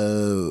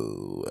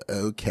 oh,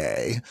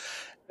 okay.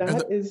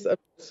 That is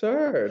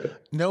absurd.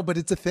 No, but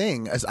it's a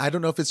thing. I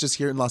don't know if it's just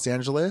here in Los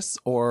Angeles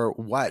or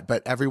what,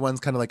 but everyone's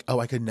kind of like,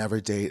 oh, I could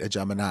never date a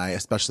Gemini,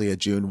 especially a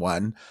June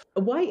one.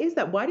 Why is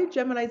that? Why do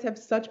Geminis have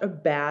such a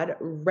bad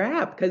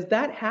rap? Because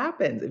that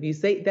happens. If you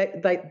say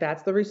that, like,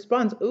 that's the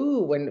response.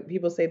 Ooh, when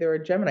people say they're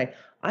a Gemini.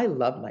 I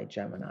love my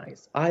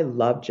Geminis. I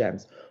love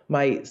gems.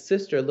 My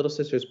little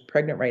sister's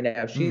pregnant right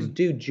now. She's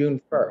due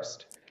June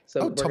 1st.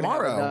 So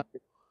tomorrow.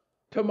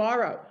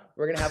 Tomorrow.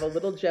 We're going to have a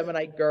little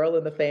Gemini girl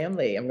in the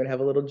family. I'm going to have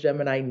a little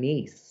Gemini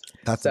niece.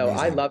 That's so amazing.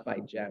 I love my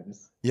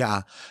gems.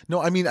 Yeah. No,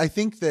 I mean, I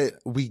think that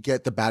we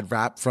get the bad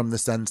rap from the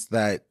sense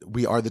that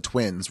we are the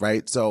twins,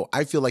 right? So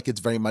I feel like it's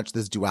very much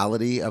this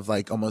duality of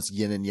like almost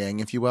yin and yang,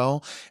 if you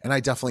will. And I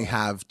definitely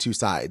have two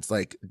sides.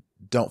 Like,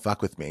 don't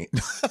fuck with me.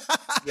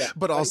 Yeah.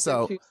 But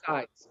also, two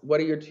sides. What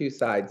are your two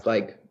sides?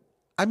 Like,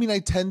 I mean, I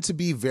tend to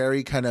be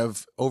very kind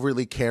of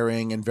overly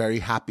caring and very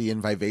happy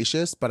and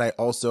vivacious, but I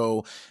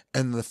also,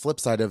 and the flip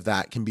side of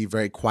that, can be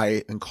very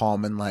quiet and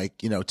calm and like,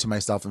 to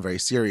myself and very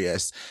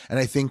serious. And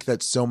I think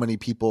that so many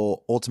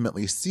people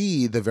ultimately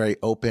see the very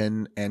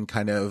open and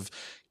kind of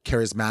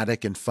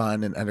charismatic and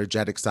fun and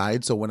energetic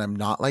side. So when I'm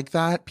not like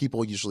that,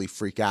 people usually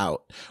freak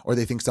out or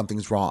they think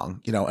something's wrong,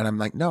 and I'm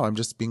like, no, I'm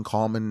just being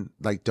calm and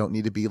like, don't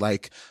need to be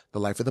like the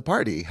life of the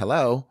party.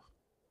 Hello.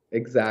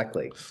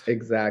 Exactly.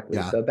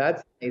 Yeah. So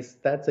that's nice.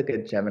 That's a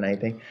good Gemini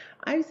thing.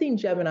 I've seen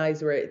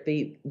Geminis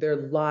where their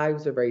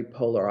lives are very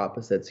polar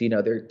opposites.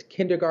 They're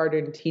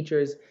kindergarten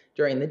teachers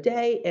during the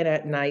day, and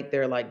at night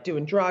they're like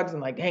doing drugs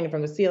and like hanging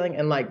from the ceiling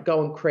and like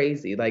going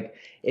crazy. Like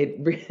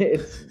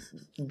it's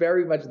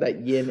very much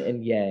that yin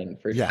and yang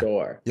for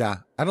sure. Yeah.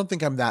 I don't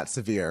think I'm that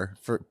severe.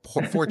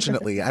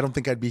 Fortunately, I don't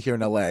think I'd be here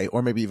in LA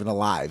or maybe even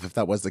alive if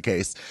that was the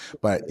case.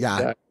 But yeah.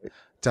 Exactly.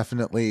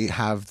 Definitely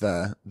have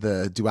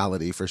the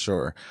duality for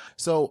sure.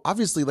 So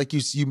obviously, like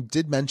you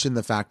did mention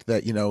the fact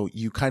that,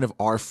 you kind of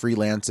are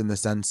freelance in the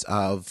sense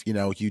of,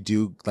 you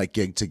do like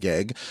gig to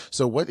gig.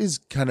 So what is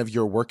kind of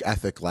your work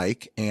ethic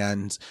like?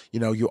 And,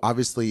 you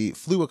obviously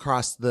flew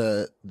across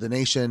the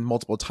nation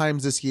multiple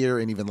times this year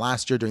and even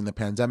last year during the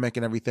pandemic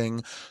and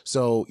everything.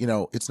 So,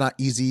 it's not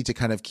easy to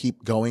kind of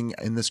keep going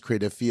in this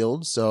creative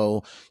field.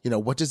 So,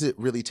 what does it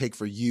really take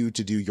for you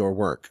to do your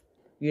work?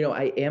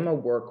 I am a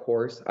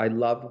workhorse. I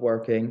love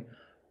working.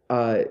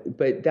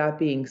 But that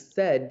being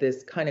said,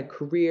 this kind of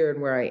career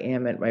and where I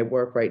am at my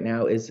work right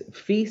now is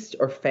feast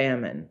or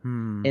famine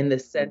in the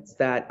sense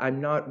that I'm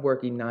not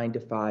working 9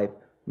 to 5,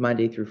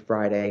 Monday through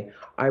Friday.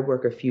 I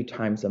work a few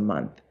times a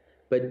month.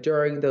 But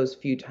during those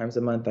few times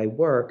a month I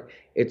work,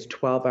 it's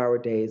 12-hour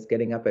days,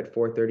 getting up at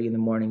 4:30 in the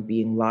morning,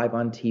 being live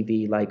on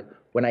TV. Like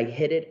when I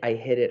hit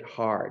it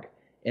hard.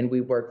 And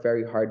we work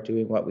very hard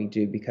doing what we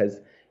do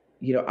because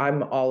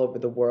I'm all over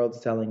the world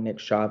selling Nick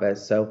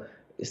Chavez. So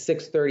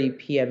 6:30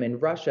 p.m. in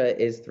Russia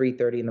is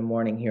 3:30 in the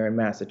morning here in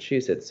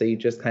Massachusetts. So you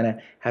just kind of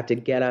have to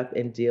get up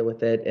and deal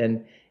with it.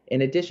 And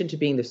in addition to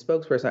being the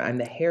spokesperson, I'm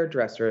the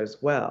hairdresser as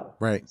well.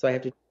 Right. So I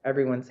have to do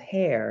everyone's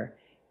hair.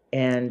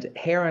 And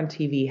hair on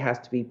TV has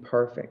to be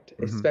perfect,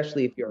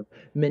 especially if you're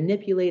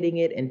manipulating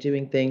it and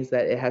doing things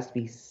that it has to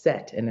be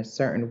set in a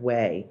certain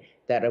way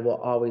that it will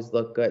always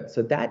look good.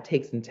 So that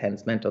takes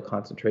intense mental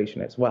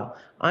concentration as well.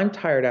 I'm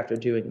tired after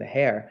doing the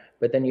hair,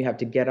 but then you have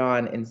to get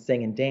on and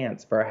sing and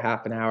dance for a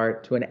half an hour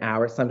to an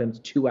hour, sometimes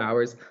 2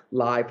 hours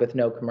live with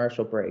no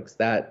commercial breaks.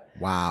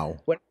 Wow.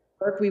 When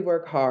we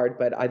work hard,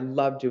 but I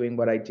love doing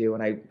what I do,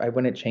 and I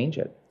wouldn't change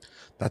it.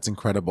 That's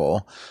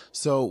incredible.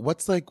 So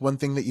what's like one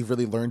thing that you've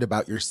really learned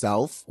about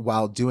yourself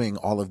while doing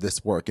all of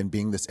this work and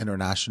being this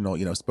international,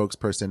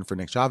 spokesperson for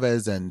Nick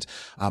Chavez, and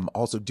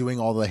also doing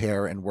all the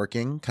hair and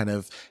working? Kind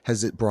of,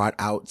 has it brought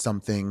out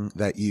something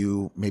that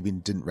you maybe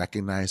didn't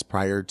recognize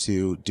prior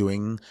to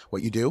doing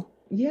what you do?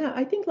 Yeah,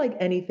 I think like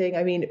anything,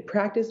 I mean,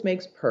 practice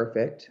makes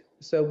perfect.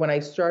 So when I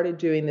started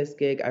doing this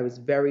gig, I was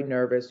very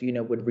nervous,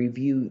 would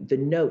review the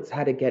notes,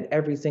 how to get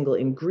every single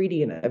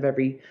ingredient of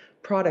every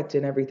product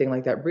and everything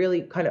like that,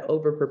 really kind of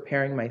over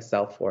preparing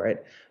myself for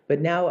it.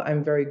 But now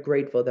I'm very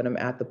grateful that I'm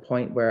at the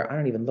point where I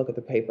don't even look at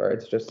the paper.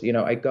 It's just,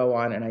 I go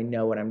on and I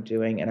know what I'm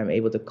doing, and I'm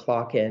able to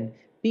clock in,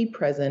 be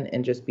present,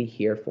 and just be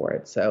here for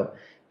it. So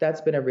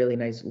that's been a really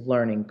nice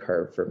learning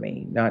curve for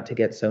me, not to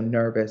get so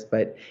nervous.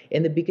 But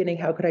in the beginning,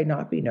 how could I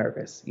not be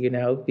nervous,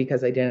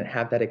 because I didn't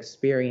have that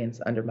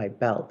experience under my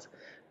belt.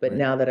 But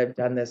now that I've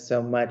done this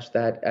so much,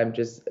 that I'm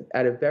just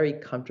at a very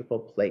comfortable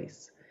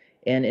place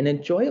and an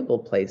enjoyable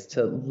place.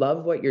 To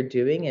love what you're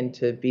doing and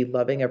to be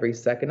loving every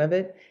second of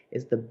it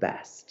is the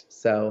best.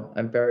 So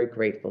I'm very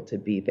grateful to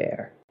be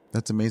there.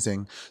 That's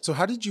amazing. So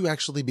how did you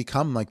actually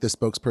become like the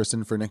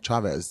spokesperson for Nick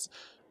Chavez?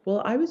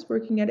 Well, I was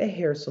working at a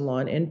hair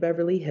salon in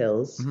Beverly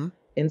Hills,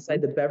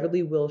 inside the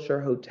Beverly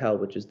Wilshire Hotel,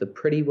 which is the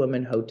Pretty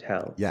Woman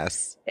Hotel.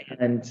 Yes.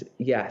 And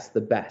yes,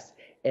 the best.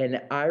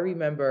 And I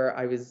remember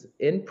I was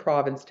in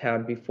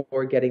Provincetown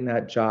before getting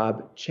that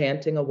job,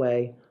 chanting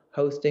away,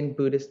 hosting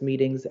Buddhist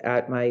meetings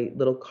at my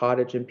little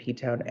cottage in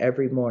P-Town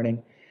every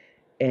morning.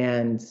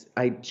 And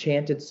I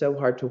chanted so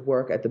hard to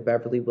work at the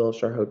Beverly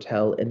Wilshire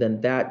Hotel. And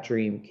then that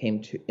dream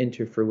came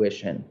into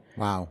fruition.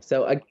 Wow.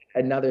 So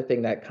another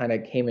thing that kind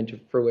of came into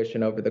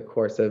fruition over the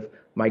course of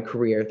my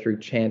career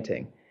through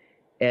chanting.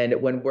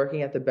 And when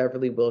working at the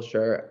Beverly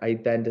Wilshire, I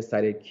then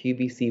decided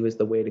QVC was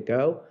the way to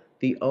go.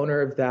 The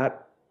owner of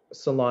that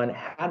salon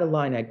had a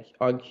line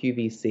on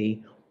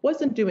QVC,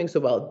 wasn't doing so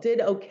well, did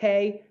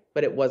okay,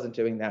 but it wasn't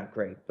doing that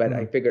great. But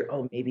I figured,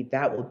 maybe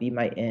that will be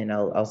my in.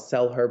 I'll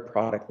sell her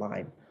product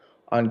line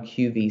on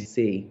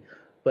QVC.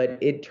 But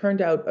it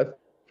turned out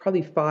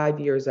probably 5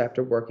 years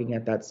after working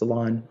at that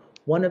salon,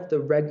 one of the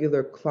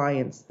regular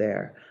clients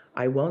there,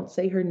 I won't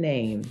say her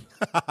name,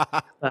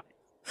 but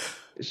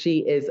she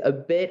is a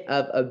bit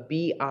of a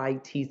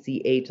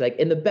bitch, like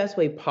in the best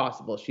way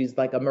possible. She's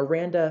like a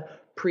Miranda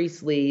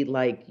Priestley,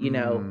 like,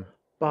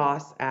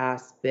 boss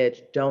ass bitch.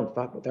 Don't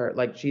fuck with her.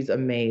 Like, she's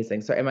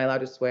amazing. So am I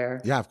allowed to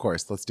swear? Yeah, of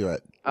course. Let's do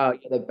it. Oh,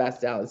 you're the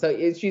best, Alan. So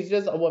she's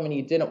just a woman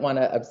you didn't want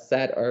to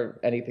upset or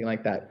anything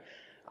like that.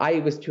 I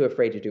was too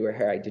afraid to do her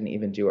hair. I didn't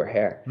even do her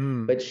hair.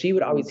 But she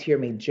would always hear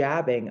me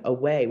jabbing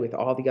away with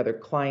all the other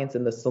clients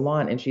in the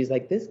salon. And she's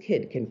like, this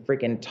kid can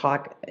freaking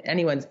talk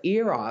anyone's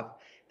ear off,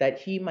 that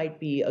he might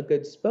be a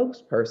good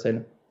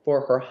spokesperson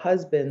for her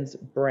husband's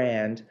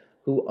brand,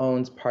 who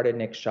owns part of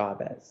Nick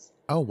Chavez.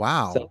 Oh,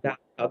 wow. So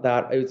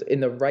that it was in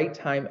the right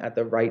time at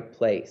the right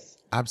place.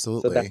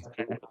 Absolutely. So that's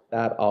kind of how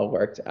that all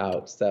worked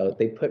out. So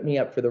they put me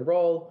up for the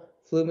role,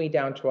 flew me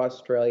down to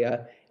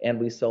Australia, and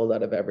we sold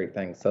out of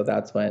everything. So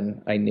that's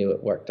when I knew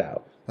it worked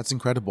out. That's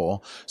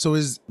incredible. So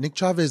is Nick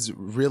Chavez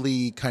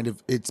really kind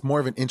of, it's more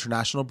of an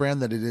international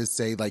brand than it is,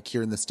 say, like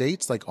here in the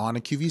States, like on a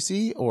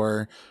QVC,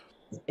 or?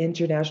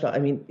 International. I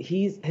mean,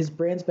 his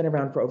brand's been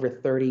around for over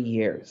 30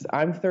 years.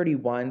 I'm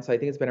 31, so I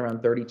think it's been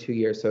around 32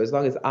 years. So as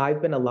long as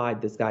I've been alive,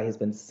 this guy has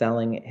been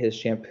selling his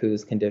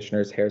shampoos,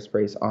 conditioners,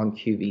 hairsprays on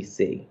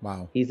QVC.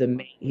 Wow. He's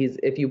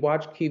if you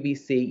watch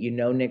QVC, you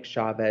know Nick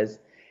Chavez,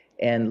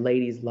 and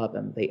ladies love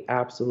him. They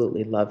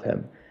absolutely love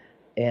him.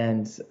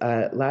 And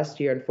last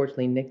year,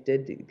 unfortunately, Nick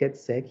did get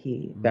sick.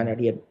 He found out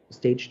he had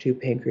stage 2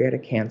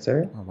 pancreatic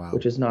cancer,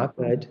 which is not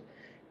good.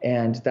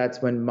 And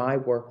that's when my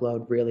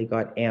workload really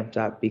got amped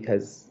up,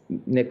 because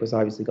Nick was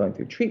obviously going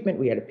through treatment.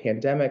 We had a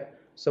pandemic.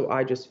 So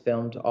I just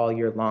filmed all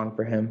year long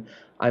for him.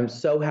 I'm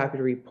so happy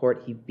to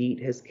report he beat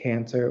his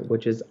cancer,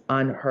 which is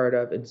unheard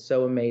of and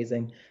so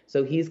amazing.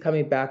 So he's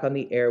coming back on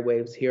the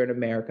airwaves here in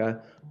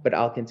America, but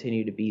I'll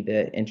continue to be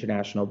the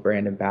international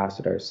brand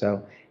ambassador.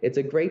 So it's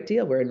a great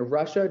deal. We're in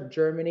Russia,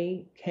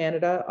 Germany,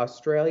 Canada,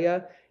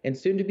 Australia, and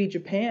soon to be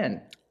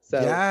Japan.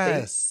 So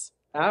yes.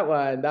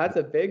 That's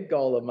a big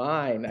goal of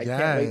mine. I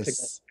can't wait to go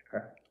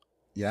there.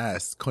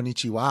 Yes.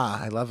 Konnichiwa.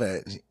 I love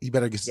it. You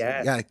better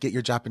get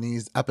your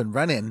Japanese up and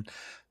running.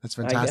 That's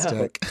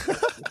fantastic.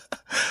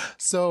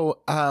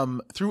 So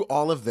through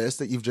all of this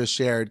that you've just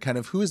shared, kind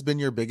of who has been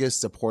your biggest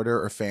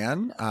supporter or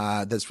fan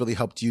that's really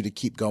helped you to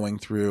keep going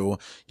through,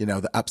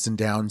 the ups and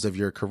downs of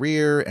your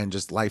career and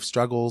just life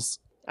struggles?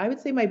 I would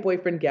say my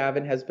boyfriend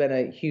Gavin has been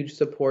a huge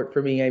support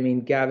for me. I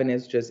mean, Gavin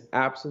is just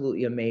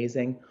absolutely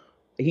amazing.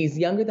 He's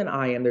younger than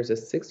I am. There's a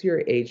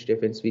 6-year age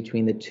difference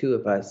between the two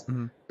of us,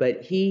 Mm-hmm.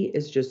 but he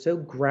is just so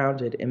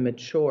grounded and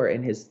mature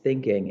in his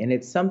thinking. And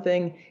it's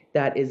something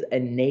that is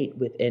innate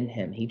within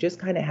him. He just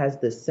kind of has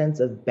this sense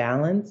of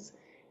balance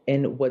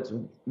in what's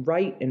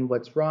right and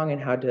what's wrong and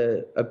how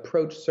to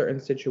approach certain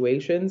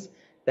situations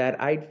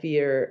that I'd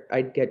fear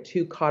I'd get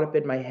too caught up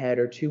in my head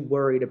or too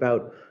worried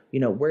about,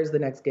 where's the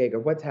next gig or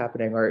what's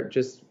happening, or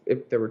just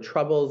if there were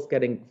troubles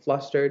getting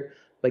flustered.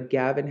 But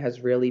Gavin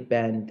has really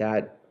been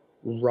that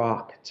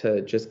rock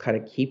to just kind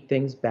of keep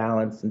things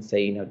balanced and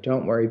say,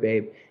 don't worry,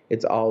 babe,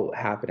 it's all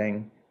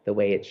happening the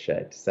way it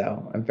should.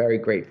 So I'm very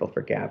grateful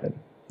for Gavin.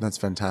 That's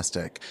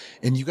fantastic.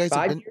 And you guys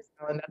have 5 been, years,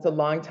 Alan, that's a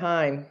long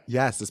time.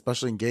 yes,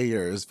 especially in gay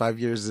years, 5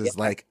 years is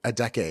Yeah. like a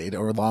decade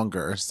or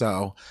longer.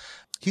 So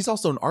he's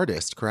also an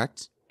artist,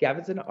 correct?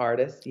 Gavin's an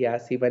artist.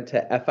 Yes, he went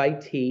to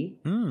FIT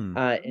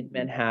in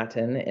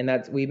Manhattan,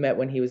 and we met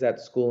when he was at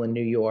school in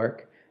New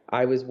York.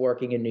 I was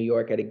working in New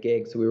York at a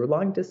gig, so we were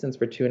long distance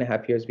for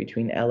 2.5 years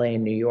between LA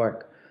and New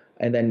York,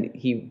 and then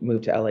he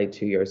moved to LA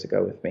 2 years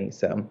ago with me.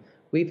 So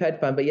we've had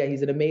fun. But yeah,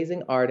 he's an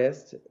amazing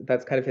artist.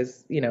 That's kind of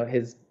his,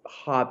 his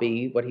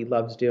hobby, what he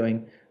loves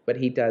doing. But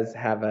he does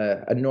have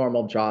a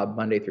normal job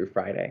Monday through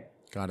Friday.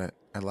 Got it.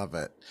 I love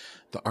it.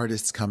 The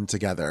artists come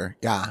together.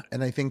 Yeah.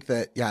 And I think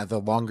that, the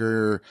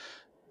longer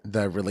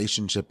the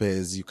relationship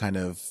is, you kind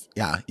of,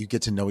 you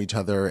get to know each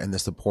other, and the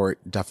support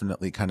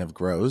definitely kind of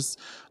grows.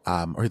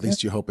 Or at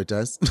least you hope it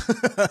does.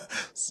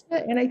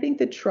 And I think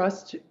the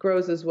trust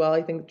grows as well.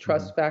 I think the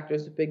trust factor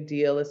is a big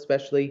deal,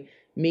 especially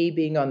me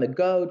being on the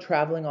go,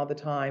 traveling all the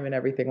time and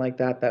everything like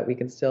that, that we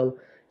can still,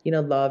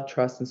 love,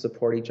 trust, and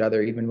support each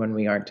other even when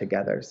we aren't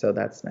together. So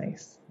that's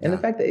nice. And the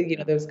fact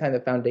that, there's kind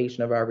of the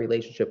foundation of our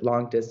relationship,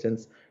 long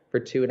distance for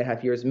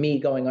 2.5 years, me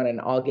going on an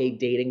all gay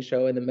dating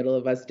show in the middle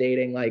of us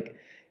dating, like,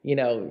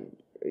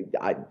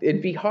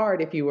 it'd be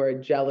hard if you were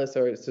a jealous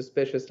or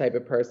suspicious type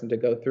of person to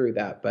go through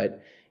that.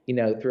 But,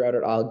 throughout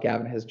it all,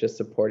 Gavin has just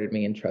supported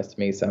me and trusted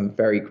me. So I'm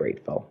very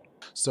grateful.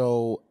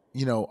 So,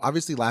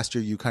 obviously last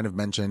year you kind of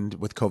mentioned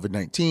with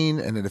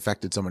COVID-19, and it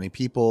affected so many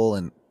people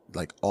and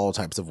like all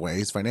types of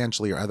ways,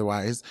 financially or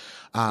otherwise.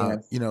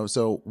 Yes.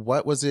 So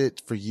what was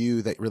it for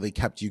you that really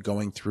kept you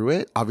going through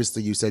it?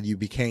 Obviously you said you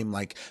became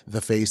like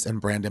the face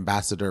and brand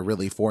ambassador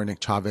really for Nick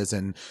Chavez,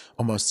 and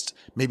almost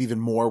maybe even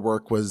more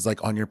work was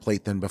like on your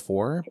plate than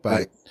before,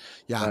 but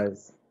yeah.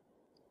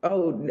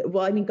 Oh,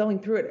 well, I mean, going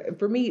through it,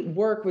 for me,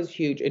 work was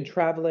huge, and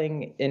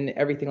traveling and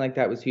everything like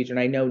that was huge. And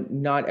I know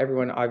not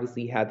everyone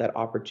obviously had that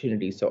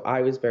opportunity. So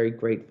I was very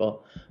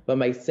grateful. But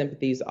my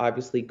sympathies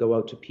obviously go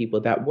out to people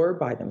that were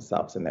by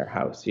themselves in their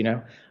house.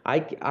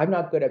 I'm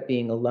not good at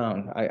being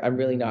alone. I'm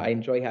really not. I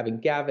enjoy having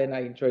Gavin.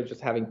 I enjoy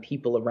just having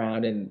people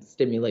around and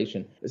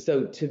stimulation.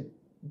 So to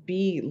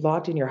be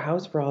locked in your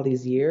house for all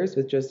these years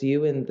with just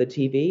you and the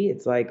TV,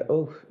 it's like,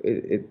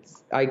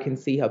 I can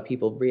see how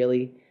people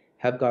really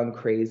have gone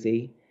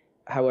crazy.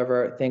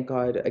 However, thank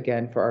God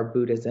again for our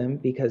Buddhism,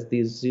 because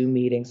these Zoom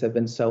meetings have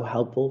been so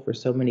helpful for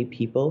so many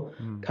people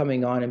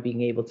coming on and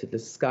being able to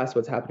discuss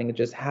what's happening and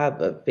just have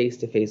a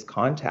face-to-face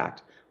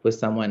contact with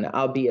someone,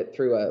 albeit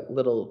through a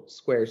little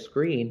square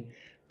screen.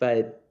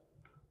 But,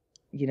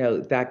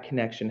 that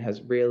connection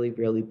has really,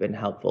 really been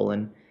helpful.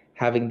 And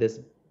having this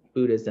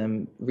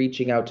Buddhism,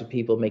 reaching out to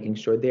people, making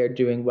sure they're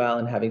doing well,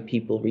 and having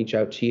people reach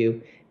out to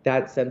you,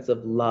 that sense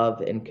of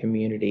love and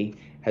community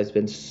has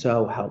been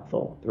so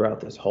helpful throughout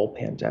this whole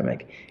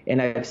pandemic.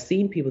 And I've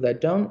seen people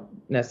that don't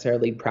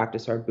necessarily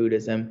practice our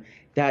Buddhism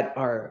that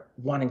are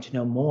wanting to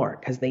know more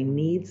because they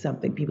need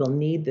something. People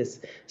need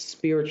this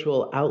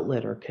spiritual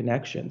outlet or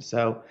connection.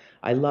 So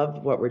I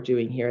love what we're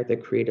doing here at the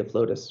Creative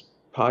Lotus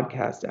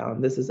Podcast, Alan.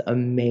 This is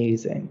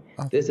amazing.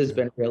 This has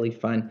been really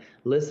fun.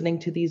 Listening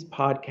to these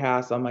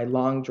podcasts on my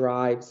long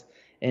drives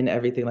and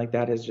everything like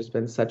that has just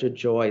been such a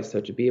joy.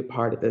 So to be a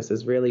part of this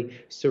is really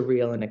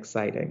surreal and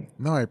exciting.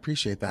 No, I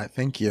appreciate that.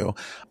 Thank you.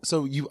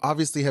 So you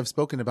obviously have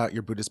spoken about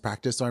your Buddhist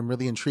practice. So I'm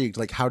really intrigued.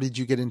 Like, how did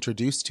you get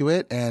introduced to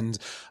it? And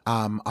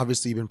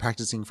obviously you've been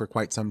practicing for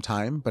quite some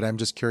time, but I'm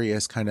just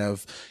curious kind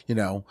of,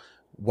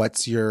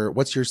 what's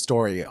your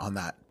story on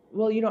that?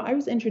 Well, I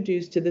was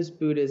introduced to this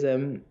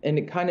Buddhism in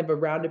a kind of a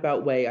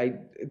roundabout way. I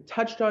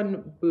touched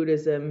on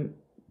Buddhism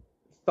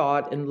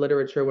thought and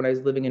literature when I was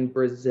living in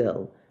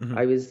Brazil.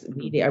 I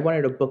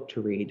wanted a book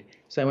to read.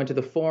 So I went to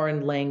the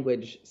foreign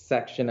language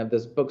section of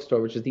this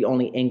bookstore, which is the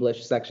only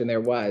English section there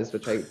was,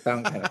 which I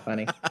found kind of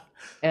funny.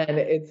 And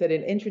it said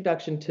an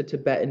introduction to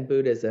Tibetan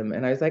Buddhism.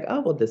 And I was like,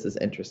 oh, well, this is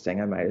interesting.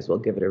 I might as well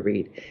give it a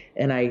read.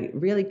 And I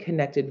really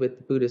connected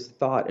with Buddhist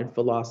thought and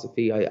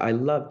philosophy. I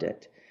loved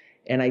it.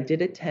 And I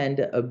did attend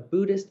a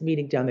Buddhist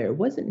meeting down there. It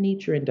wasn't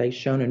Nichiren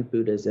Daishonin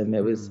Buddhism.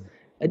 It was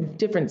a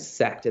different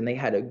sect, and they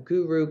had a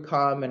guru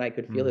come, and I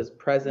could feel his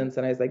presence,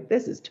 and I was like,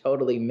 this is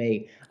totally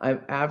me. I'm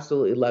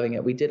absolutely loving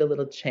it. We did a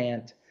little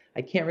chant.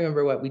 I can't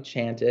remember what we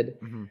chanted,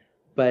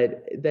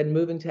 but then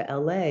moving to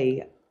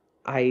LA,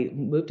 I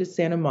moved to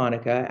Santa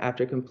Monica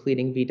after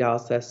completing Vidal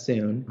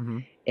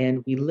Sassoon,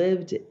 And we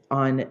lived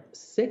on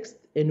 6th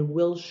and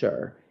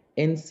Wilshire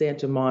in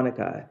Santa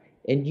Monica.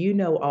 And you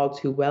know all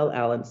too well,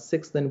 Alan,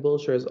 6th and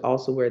Wilshire is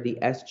also where the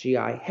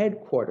SGI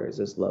headquarters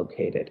is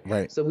located.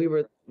 Right. So we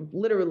were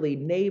literally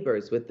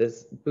neighbors with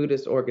this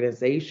Buddhist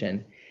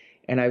organization.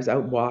 And I was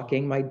out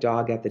walking my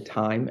dog at the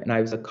time, and I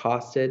was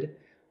accosted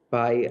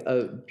by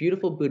a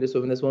beautiful Buddhist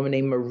woman, this woman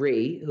named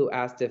Marie, who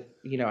asked if,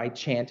 I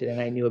chanted and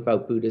I knew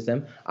about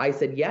Buddhism. I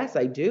said, yes,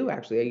 I do.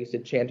 Actually, I used to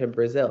chant in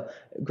Brazil.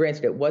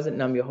 Granted, it wasn't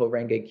Nam Myoho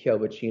Renge Kyo,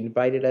 but she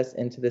invited us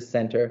into the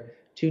center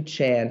to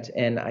chant,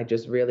 and I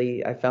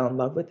fell in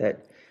love with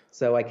it.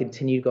 So I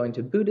continued going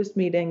to Buddhist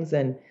meetings,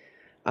 and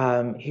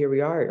here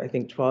we are, I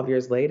think 12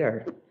 years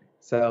later.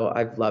 So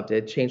I've loved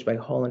it. It changed my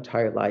whole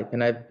entire life,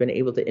 and I've been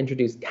able to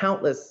introduce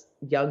countless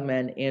young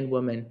men and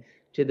women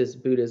to this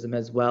Buddhism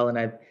as well, and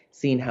I've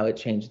seen how it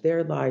changed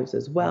their lives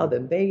as well.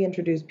 Then they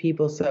introduce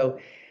people. So,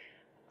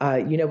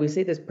 we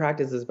say this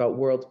practice is about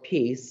world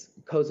peace,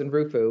 Kozen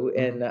Rufu,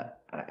 and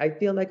I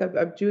feel like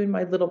I'm doing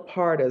my little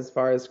part as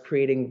far as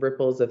creating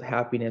ripples of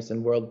happiness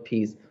and world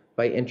peace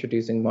by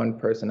introducing one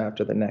person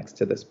after the next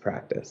to this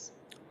practice.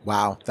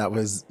 Wow, that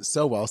was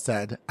so well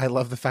said. I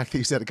love the fact that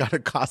you said it got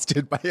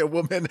accosted by a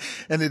woman,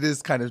 and it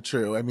is kind of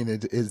true. I mean,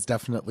 it is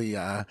definitely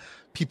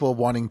people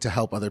wanting to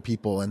help other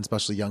people, and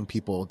especially young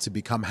people, to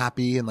become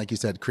happy. And like you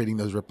said, creating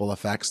those ripple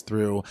effects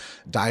through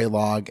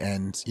dialogue,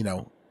 and,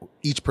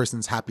 each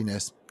person's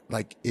happiness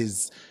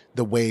is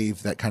the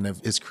wave that kind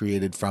of is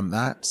created from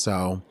that.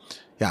 So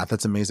yeah,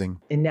 that's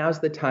amazing. And now's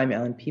the time,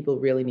 Ellen. People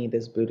really need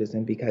this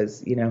Buddhism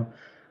because,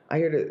 I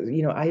heard,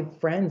 I have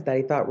friends that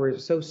I thought were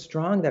so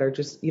strong that are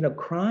just,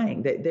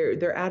 crying. That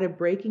they're at a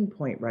breaking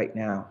point right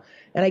now.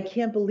 And I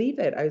can't believe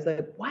it. I was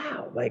like,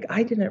 wow,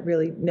 I didn't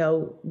really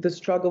know the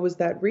struggle was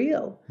that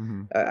real.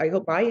 Mm-hmm. I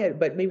hope I had,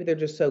 but maybe they're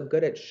just so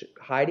good at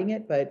hiding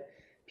it. But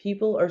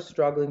people are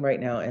struggling right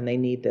now, and they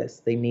need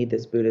this. They need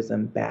this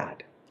Buddhism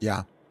bad.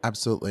 Yeah.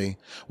 Absolutely.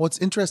 Well, it's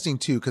interesting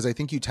too, because I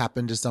think you tap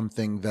into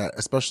something that,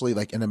 especially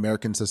in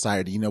American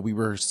society, we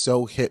were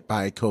so hit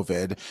by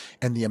COVID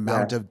and the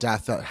amount of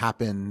death that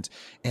happened.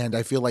 And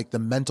I feel like the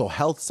mental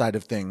health side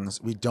of things,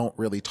 we don't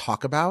really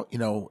talk about.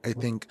 I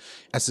think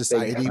as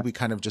society, we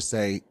kind of just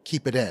say,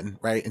 keep it in,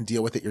 right? And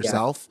deal with it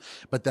yourself.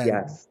 But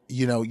then,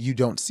 you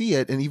don't see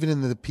it. And even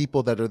in the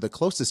people that are the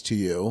closest to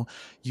you,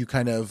 you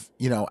kind of,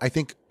 I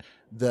think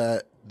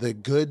the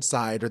good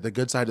side, or the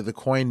good side of the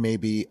coin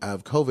maybe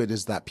of COVID,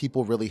 is that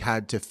people really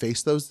had to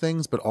face those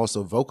things, but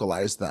also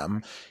vocalize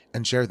them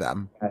and share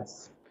them.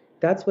 Yes,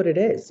 that's what it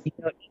is.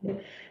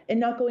 And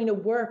not going to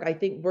work. I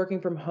think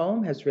working from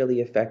home has really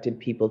affected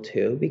people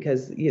too,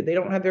 because they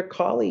don't have their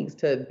colleagues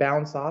to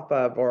bounce off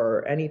of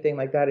or anything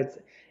like that.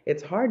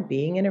 It's hard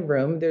being in a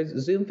room. There's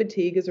Zoom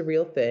fatigue is a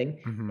real thing,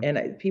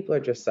 and people are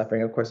just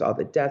suffering. Of course, all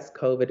the deaths,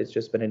 COVID, it's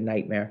just been a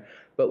nightmare.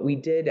 But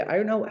I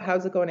don't know,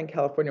 how's it going in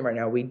California right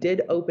now? We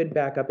did open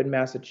back up in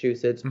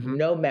Massachusetts,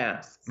 no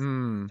masks.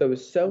 So it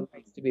was so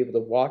nice to be able to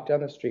walk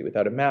down the street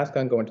without a mask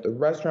on, go into the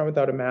restaurant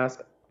without a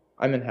mask.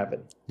 I'm in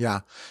heaven.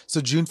 Yeah.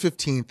 So June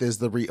 15th is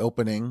the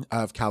reopening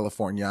of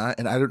California.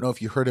 And I don't know if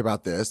you heard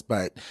about this,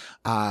 but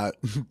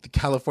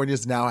California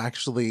is now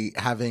actually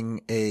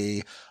having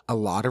a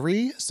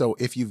lottery. So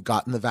if you've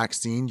gotten the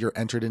vaccine, you're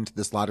entered into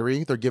this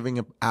lottery. They're giving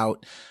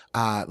out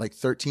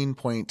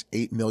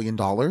 $13.8 million.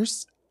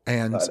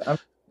 And I'm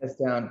this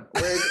down.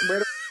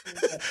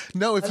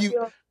 No,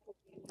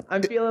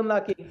 I'm feeling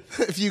lucky.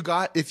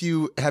 If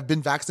you have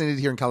been vaccinated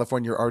here in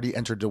California, you're already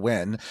entered to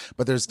win.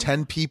 But there's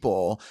 10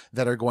 people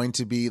that are going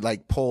to be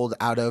pulled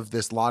out of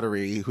this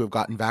lottery who have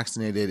gotten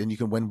vaccinated, and you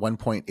can win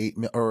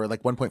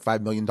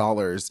 $1.5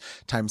 million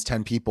times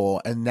 10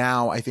 people. And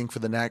now I think for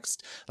the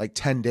next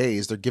 10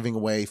 days, they're giving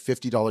away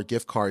 $50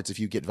 gift cards if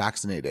you get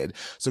vaccinated.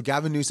 So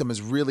Gavin Newsom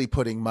is really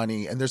putting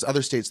money, and there's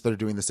other states that are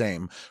doing the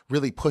same,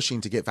 really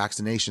pushing to get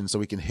vaccinations so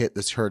we can hit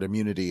this herd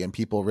immunity and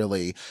people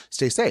really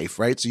stay safe,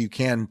 right? So you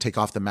can take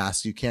off the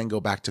mask, you can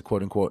go back to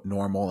quote unquote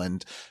normal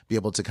and be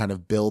able to kind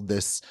of build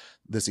this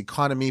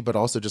economy, but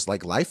also just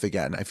life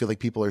again. I feel like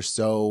people are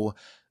so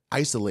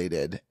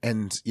isolated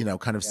and,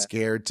 kind of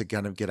scared to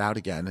kind of get out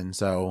again. And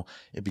so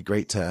it'd be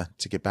great to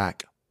get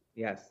back.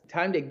 Yes.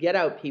 Time to get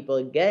out,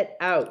 people. Get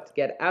out,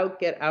 get out,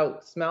 get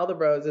out. Smell the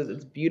roses.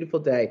 It's a beautiful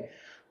day.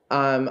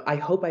 I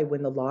hope I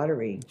win the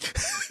lottery.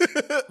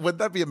 Wouldn't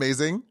that be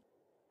amazing?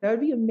 That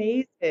would be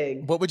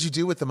amazing. What would you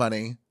do with the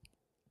money?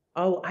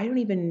 Oh, I don't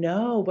even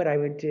know what I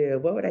would do.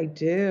 What would I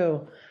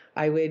do?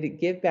 I would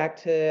give back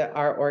to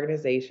our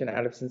organization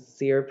out of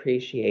sincere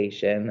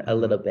appreciation a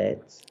little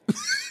bit.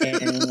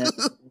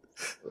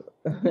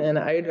 And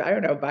I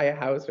don't know, buy a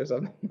house or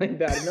something like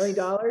that. $1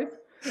 million?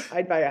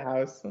 I'd buy a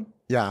house.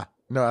 Yeah,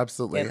 no,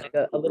 absolutely. And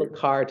a little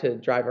car to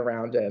drive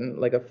around in,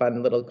 a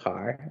fun little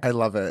car. I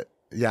love it.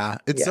 Yeah.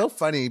 It's Yeah. so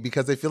funny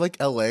because I feel like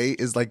LA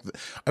is like,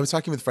 I was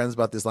talking with friends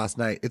about this last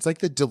night. It's like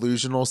the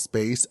delusional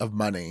space of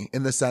money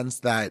in the sense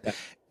that Yeah.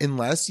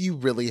 unless you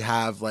really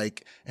have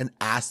like an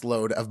ass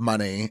load of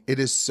money, it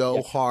is so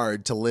Yeah.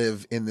 hard to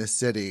live in this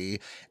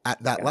city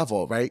at that Yeah.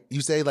 level, right?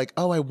 You say like,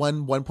 oh, I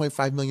won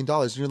 $1.5 million.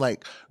 And you're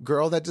like,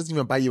 girl, that doesn't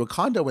even buy you a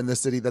condo in this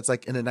city that's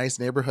like in a nice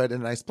neighborhood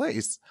in a nice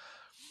place.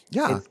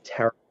 Yeah. It's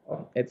terrible.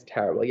 It's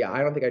terrible. Yeah,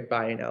 I don't think I'd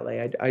buy in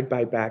LA. I'd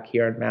buy back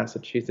here in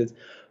Massachusetts.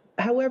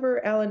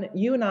 However, Alan,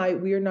 you and I,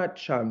 we are not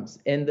chums.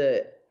 And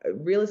the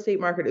real estate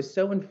market is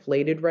so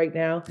inflated right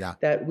now Yeah.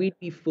 that we'd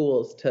be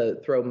fools to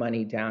throw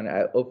money down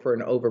for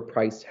an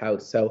overpriced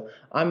house. So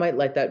I might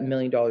let that $1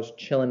 million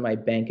chill in my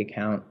bank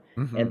account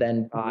and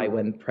then buy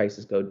when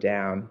prices go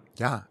down.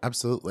 Yeah,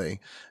 absolutely.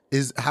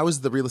 How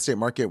is the real estate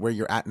market where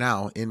you're at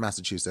now in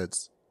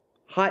Massachusetts?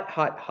 Hot,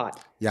 hot,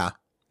 hot. Yeah.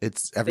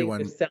 It's everyone.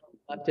 Things are selling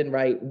left and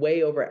right,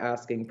 way over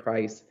asking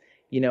price.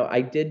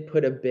 I did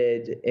put a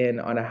bid in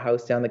on a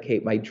house down the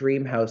Cape, my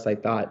dream house, I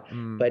thought,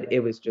 but it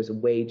was just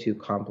way too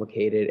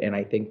complicated. And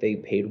I think they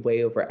paid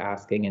way over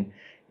asking. And,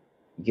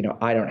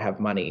 I don't have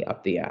money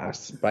up the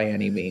ass by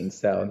any means.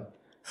 So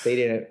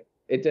it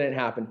didn't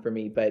happen for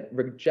me. But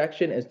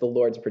rejection is the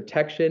Lord's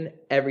protection.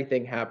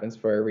 Everything happens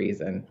for a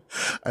reason.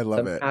 I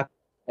love it.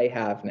 I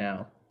have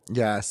now.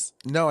 Yes.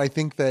 No, I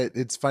think that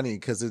it's funny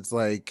because it's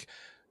like,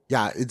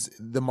 yeah,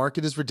 the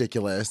market is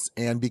ridiculous.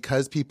 And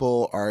because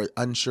people are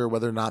unsure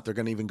whether or not they're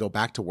going to even go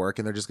back to work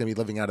and they're just going to be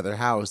living out of their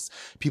house,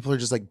 people are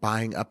just like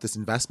buying up this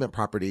investment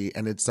property.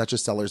 And it's such a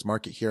seller's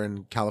market here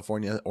in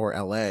California or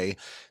LA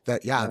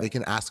that, they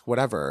can ask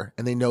whatever.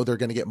 And they know they're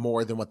going to get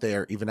more than what they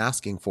are even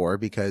asking for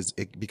because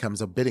it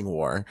becomes a bidding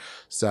war.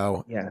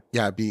 So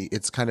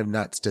it's kind of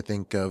nuts to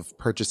think of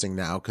purchasing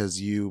now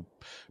because you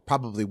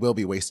probably will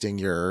be wasting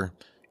your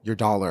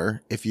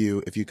dollar if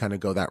you kind of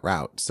go that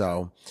route.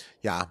 So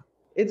yeah.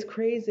 It's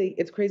crazy.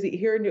 It's crazy.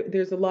 Here,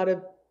 there's a lot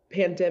of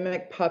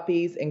pandemic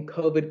puppies and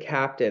COVID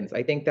captains.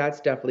 I think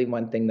that's definitely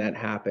one thing that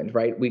happened,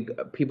 right?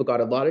 People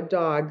got a lot of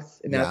dogs,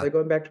 and now they're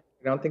going back to,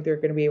 I don't think they're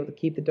going to be able to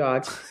keep the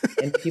dogs.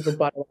 And people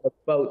bought a lot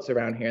of boats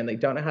around here, and they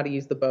don't know how to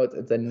use the boats.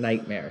 It's a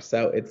nightmare.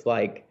 So it's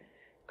like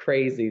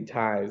crazy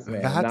times,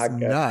 man. That's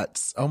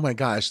nuts. Oh my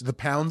gosh. The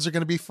pounds are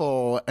going to be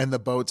full and the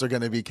boats are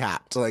going to be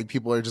capped. Like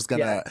people are just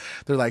going to,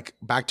 they're like,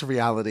 back to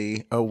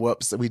reality. Oh,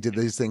 whoops. We did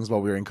these things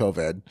while we were in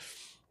COVID.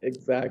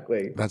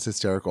 Exactly. That's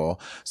hysterical.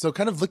 So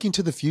kind of looking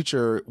to the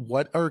future,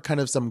 what are kind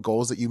of some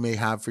goals that you may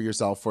have for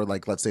yourself for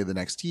like, let's say the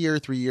next year,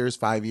 3 years,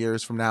 5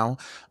 years from now?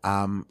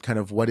 Kind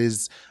of what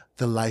is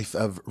the life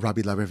of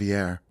Robby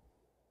Lariviere?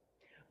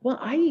 Well,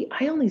 I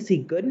only see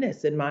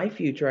goodness in my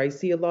future. I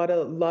see a lot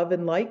of love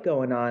and light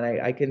going on.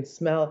 I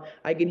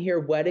can hear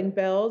wedding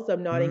bells.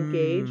 I'm not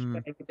engaged,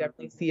 but I can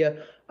definitely see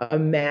a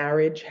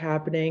marriage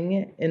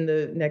happening in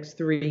the next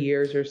 3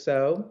 years or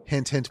so.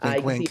 Hint, hint,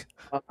 wink, wink.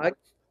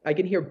 I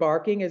can hear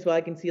barking as well.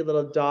 I can see a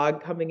little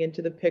dog coming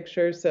into the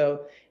picture.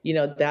 So,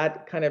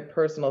 that kind of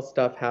personal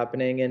stuff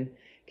happening and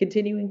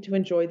continuing to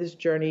enjoy this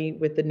journey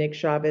with the Nick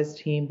Chavez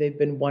team. They've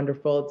been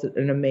wonderful. It's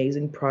an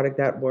amazing product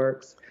that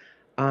works.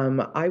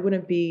 I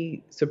wouldn't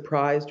be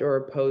surprised or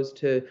opposed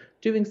to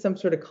doing some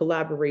sort of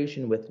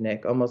collaboration with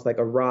Nick, almost like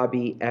a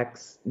Robby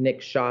x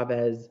Nick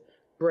Chavez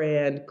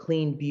brand,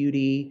 clean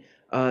beauty,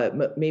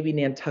 maybe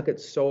Nantucket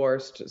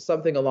sourced,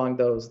 something along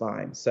those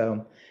lines.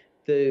 So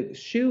the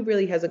shoe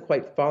really hasn't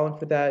quite fallen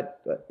for that.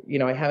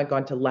 I haven't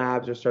gone to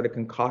labs or started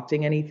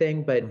concocting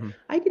anything, but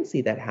I can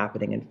see that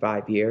happening in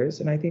 5 years.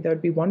 And I think that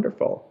would be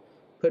wonderful.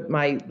 Put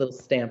my little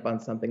stamp on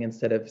something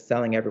instead of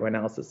selling everyone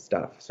else's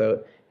stuff.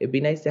 So it'd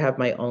be nice to have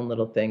my own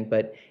little thing.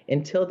 But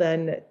until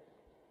then,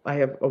 I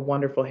have a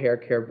wonderful hair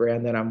care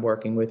brand that I'm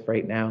working with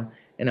right now,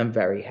 and I'm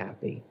very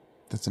happy.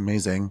 That's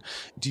amazing.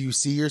 Do you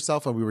see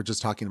yourself, and we were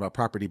just talking about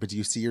property, but do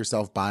you see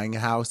yourself buying a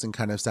house and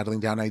kind of settling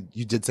down?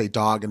 You did say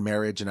dog and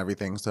marriage and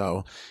everything.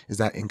 So is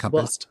that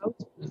encompassed? Well,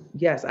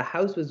 yes, a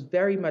house was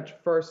very much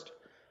first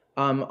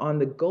on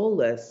the goal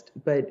list,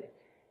 but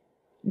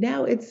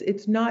now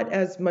it's not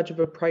as much of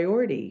a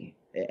priority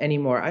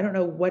anymore. I don't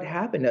know what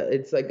happened.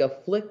 It's like a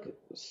flick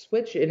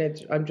switch,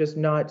 and I'm just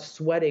not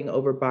sweating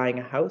over buying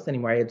a house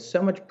anymore. I had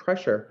so much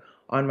pressure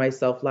on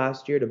myself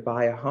last year to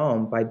buy a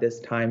home by this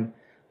time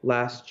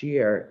last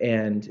year,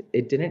 and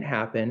it didn't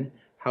happen.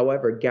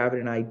 However, Gavin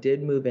and I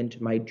did move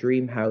into my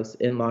dream house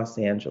in Los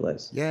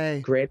Angeles. Yay.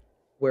 Granted,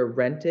 we're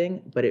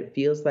renting, but it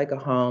feels like a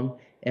home,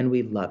 and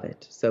we love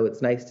it. So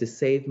it's nice to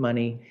save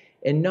money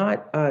and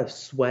not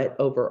sweat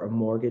over a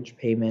mortgage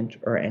payment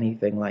or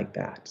anything like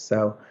that.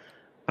 So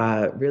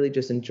really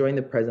just enjoying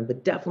the present,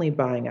 but definitely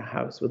buying a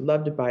house. Would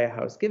love to buy a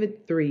house. Give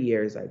it 3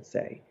 years, I'd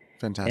say.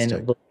 Fantastic.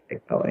 And we'll get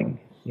it going.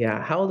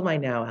 Yeah. How old am I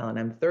now, Helen?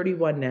 I'm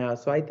 31 now.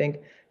 So I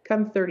think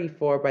come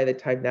 34, by the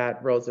time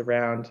that rolls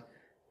around,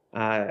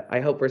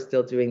 I hope we're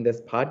still doing this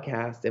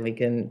podcast and we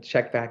can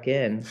check back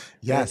in.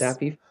 Yes. Would that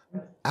be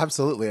fun?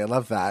 Absolutely. I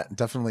love that.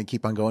 Definitely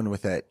keep on going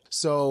with it.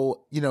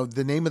 So,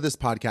 the name of this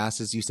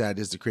podcast, as you said,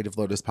 is the Creative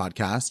Lotus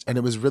Podcast. And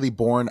it was really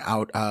born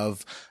out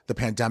of the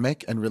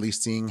pandemic and really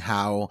seeing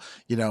how,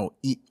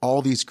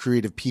 all these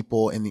creative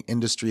people in the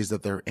industries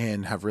that they're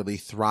in have really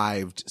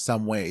thrived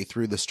some way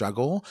through the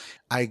struggle.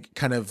 I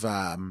kind of,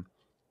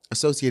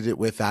 associated it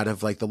with that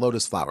of like the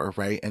lotus flower,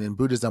 right? And in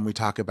Buddhism, we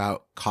talk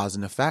about cause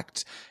and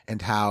effect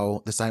and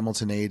how the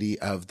simultaneity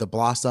of the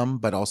blossom,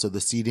 but also the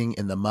seeding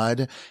in the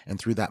mud. And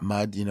through that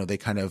mud,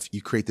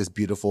 you create this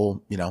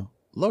beautiful,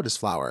 lotus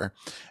flower.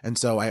 And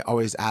so I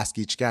always ask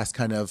each guest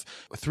kind of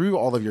through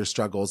all of your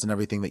struggles and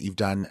everything that you've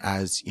done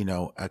as,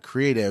 a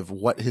creative,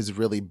 what has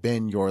really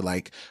been your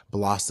like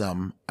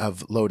blossom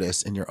of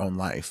lotus in your own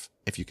life,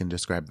 if you can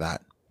describe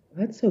that.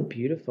 That's so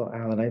beautiful,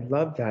 Alan. I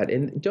love that.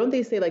 And don't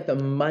they say like the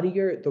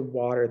muddier the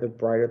water, the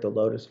brighter the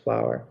lotus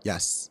flower?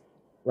 Yes.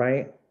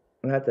 Right?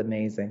 That's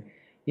amazing.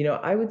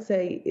 I would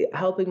say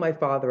helping my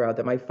father out,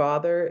 that my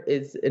father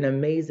is an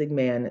amazing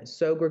man,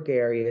 so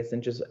gregarious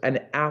and just an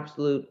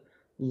absolute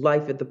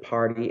life at the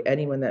party.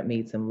 Anyone that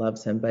meets him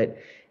loves him. But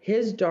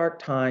his dark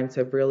times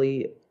have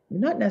really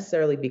not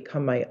necessarily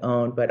become my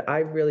own, but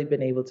I've really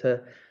been able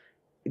to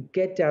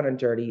get down and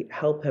dirty,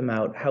 help him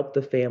out, help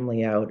the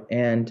family out,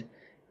 and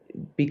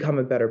become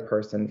a better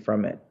person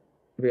from it.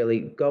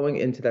 Really going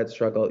into that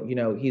struggle.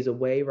 He's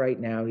away right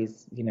now.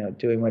 He's,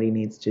 doing what he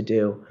needs to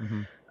do.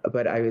 Mm-hmm.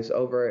 But I was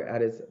over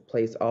at his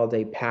place all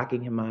day,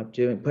 packing him up,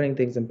 putting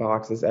things in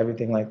boxes,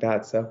 everything like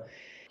that. So,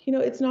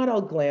 it's not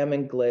all glam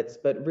and glitz,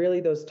 but really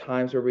those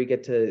times where we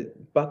get to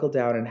buckle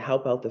down and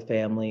help out the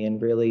family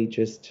and really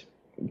just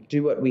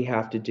do what we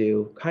have to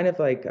do, kind of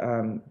like,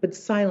 but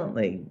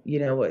silently.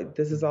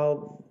 This is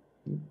all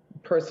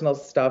personal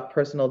stuff,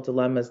 personal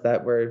dilemmas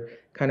that we're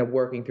kind of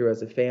working through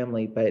as a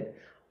family, but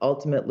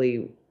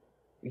ultimately,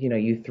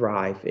 you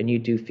thrive and you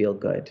do feel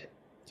good.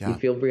 Yeah. You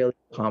feel really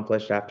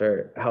accomplished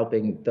after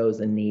helping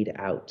those in need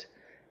out.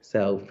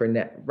 So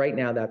right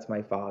now, that's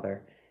my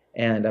father,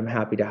 and I'm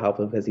happy to help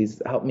him because he's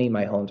helped me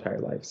my whole entire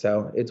life.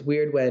 So it's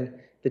weird when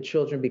the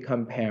children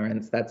become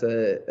parents. That's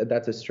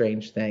a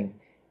strange thing,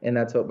 and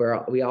that's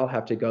what we all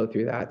have to go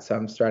through that. So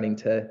I'm starting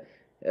to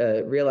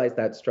realize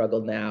that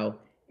struggle now.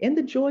 And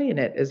the joy in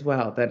it as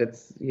well, that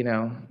it's,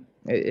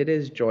 it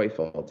is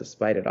joyful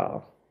despite it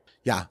all.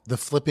 Yeah, the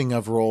flipping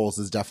of roles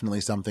is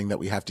definitely something that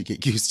we have to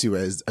get used to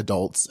as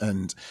adults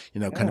and,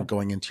 kind of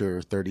going into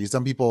your 30s.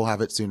 Some people have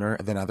it sooner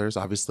than others,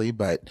 obviously,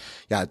 but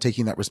yeah,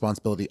 taking that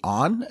responsibility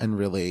on and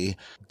really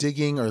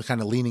digging or kind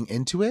of leaning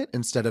into it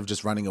instead of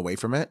just running away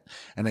from it.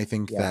 And I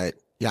think that,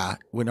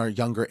 when our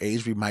younger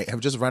age, we might have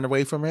just run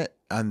away from it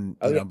and,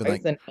 been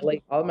like, in LA,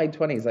 all my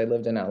 20s, I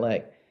lived in LA.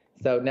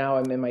 So now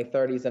I'm in my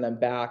 30s and I'm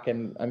back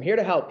and I'm here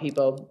to help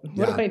people.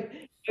 What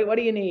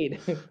do you need?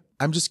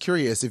 I'm just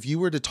curious, if you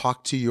were to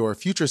talk to your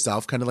future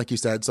self, kind of like you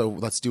said, so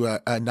let's do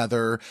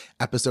another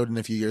episode in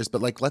a few years,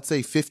 but like, let's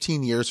say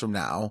 15 years from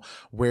now,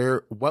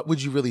 what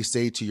would you really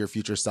say to your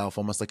future self,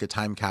 almost like a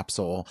time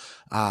capsule,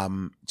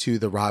 to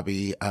the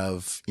Robby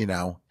of,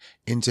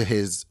 into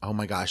his, oh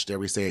my gosh, dare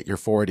we say it, your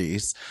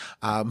 40s?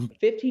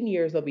 15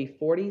 years, I'll be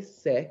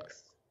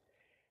 46.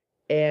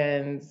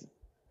 And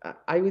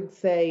I would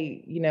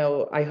say,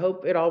 I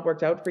hope it all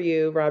worked out for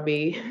you,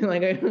 Robby.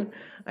 Like,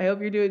 I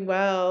hope you're doing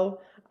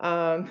well.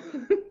 I'm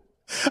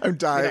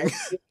dying.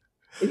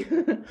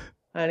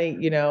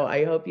 Honey,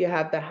 I hope you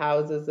have the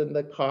houses and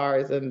the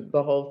cars and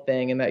the whole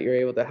thing, and that you're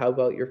able to help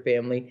out your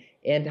family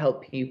and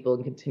help people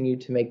and continue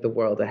to make the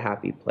world a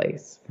happy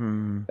place.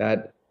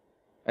 That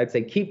I'd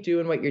say keep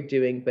doing what you're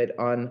doing, but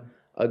on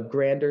a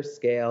grander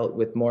scale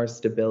with more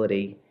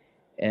stability.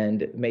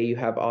 And may you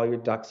have all your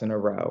ducks in a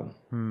row.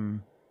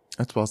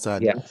 That's well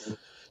said. Yes.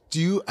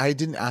 I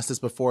didn't ask this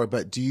before,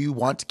 but do you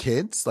want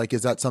kids? Like,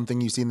 is that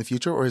something you see in the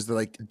future, or is there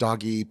like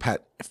doggy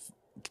pet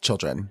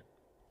children?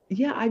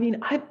 Yeah, I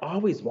mean, I've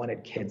always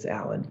wanted kids,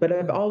 Alan, but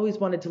I've always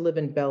wanted to live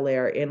in Bel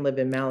Air and live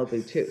in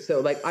Malibu too.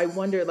 So like, I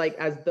wonder, like,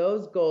 as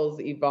those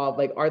goals evolve,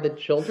 like, are the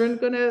children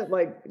gonna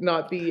like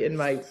not be in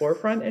my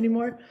forefront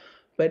anymore?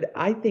 But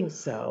I think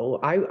so.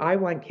 I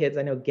want kids.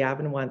 I know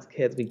Gavin wants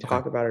kids. We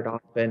talk about it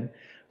often.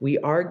 We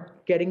are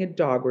getting a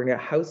dog. We're going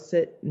to house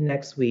sit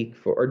next week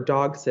or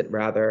dog sit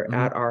rather,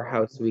 at our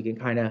house so we can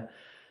kind of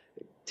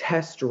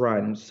test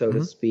run, so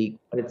to speak.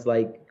 But it's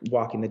like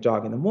walking the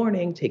dog in the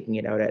morning, taking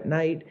it out at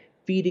night,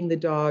 feeding the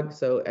dog.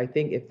 So I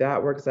think if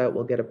that works out,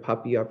 we'll get a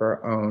puppy of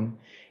our own.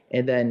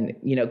 And then,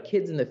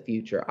 kids in the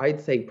future,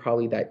 I'd say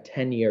probably that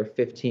 10-year,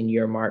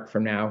 15-year mark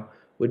from now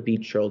would be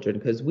children.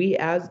 Because we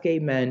as gay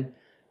men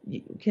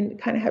can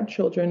kind of have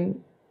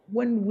children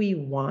when we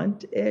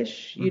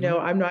want-ish.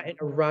 I'm not in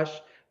a rush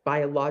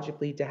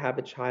biologically to have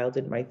a child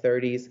in my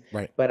 30s.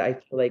 Right. But I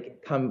feel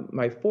like come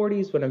my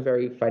 40s, when I'm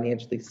very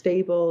financially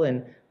stable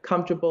and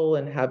comfortable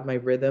and have my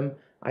rhythm,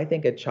 I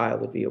think a child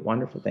would be a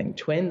wonderful thing.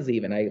 Twins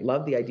even. I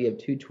love the idea of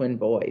 2 twin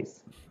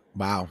boys.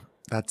 Wow.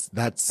 That's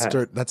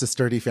a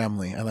sturdy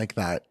family. I like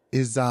that.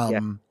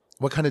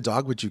 What kind of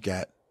dog would you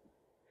get?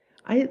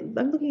 I'm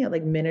looking at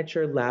like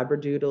miniature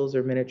Labradoodles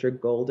or miniature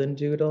Golden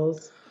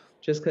Doodles.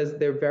 just because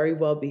they're very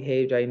well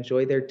behaved. I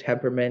enjoy their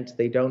temperament.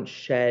 They don't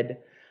shed.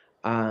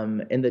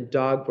 And the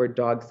dog we're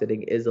dog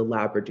sitting is a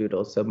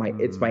Labradoodle. So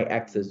it's my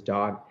ex's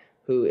dog,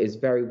 who is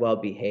very well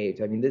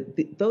behaved. I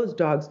mean, those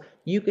dogs,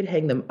 you could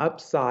hang them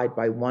upside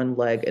by one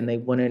leg and they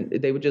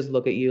would just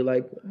look at you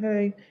like,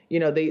 hey,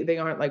 they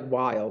aren't like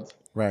wild.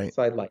 Right.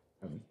 So I like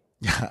them.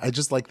 Yeah, I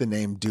just like the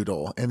name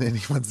Doodle. And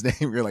anyone's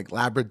name, you're like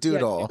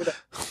Labradoodle.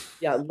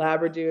 Yeah,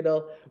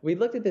 Labradoodle. We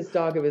looked at this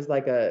dog. It was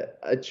like a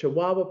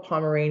Chihuahua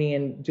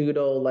Pomeranian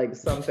Doodle, like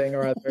something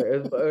or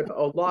other.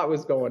 A lot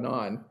was going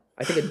on.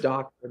 I think a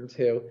doctor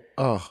too.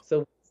 Oh. So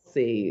we'll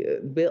see.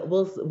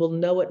 We'll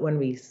know it when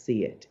we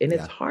see it. And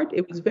it's hard.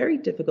 It was very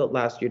difficult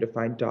last year to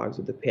find dogs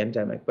with the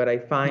pandemic, but I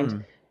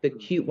find the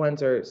cute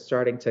ones are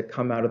starting to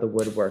come out of the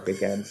woodwork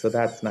again. So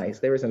that's nice.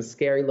 There were some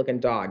scary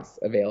looking dogs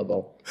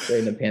available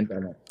during the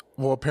pandemic.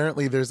 Well,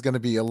 apparently there's going to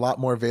be a lot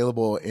more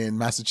available in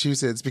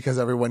Massachusetts because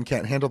everyone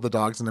can't handle the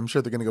dogs, and I'm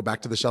sure they're going to go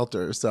back to the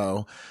shelter.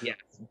 So yes,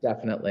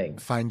 definitely.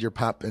 Find your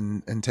pup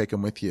and take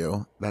them with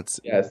you. That's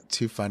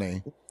too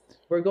funny.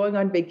 We're going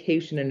on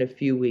vacation in a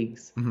few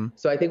weeks. Mm-hmm.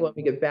 So I think when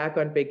we get back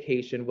on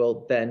vacation,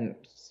 we'll then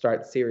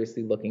start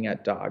seriously looking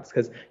at dogs,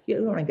 because you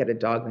don't want to get a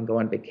dog and go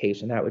on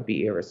vacation. That would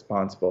be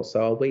irresponsible.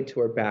 So I'll wait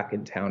till we're back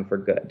in town for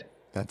good.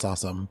 That's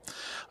awesome.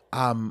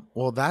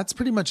 Well, that's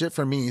pretty much it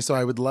for me. So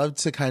I would love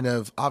to kind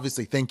of,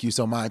 obviously, thank you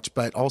so much,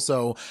 but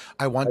also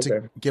I want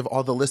to give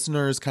all the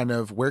listeners kind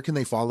of, where can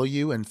they follow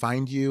you and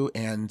find you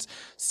and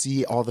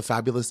see all the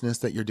fabulousness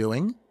that you're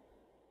doing?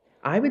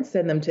 I would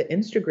send them to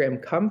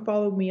Instagram. Come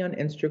follow me on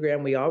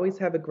Instagram. We always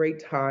have a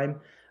great time.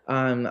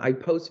 I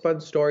post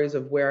fun stories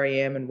of where I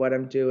am and what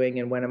I'm doing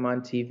and when I'm on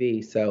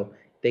TV. So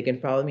they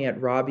can follow me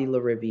at Robby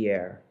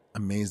Lariviere.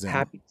 Amazing.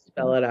 Happy to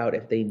spell it out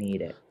if they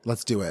need it.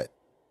 Let's do it.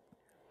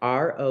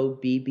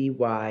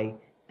 RobbyLariviere.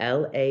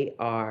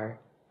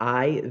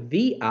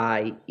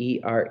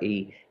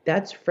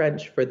 That's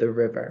French for the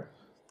river.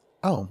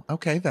 Oh,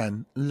 okay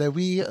then.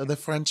 The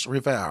French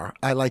River.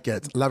 I like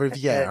it. La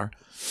Riviere.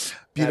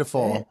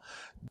 Beautiful.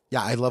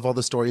 Yeah, I love all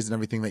the stories and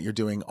everything that you're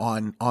doing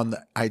on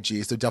the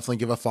IG. So definitely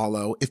give a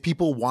follow. If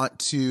people want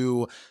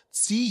to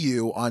see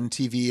you on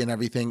TV and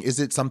everything,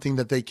 is it something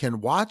that they can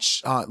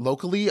watch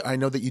locally? I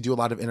know that you do a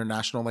lot of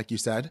international, like you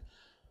said.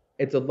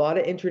 It's a lot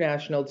of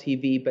international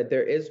TV, but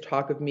there is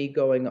talk of me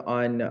going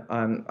on.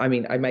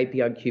 I might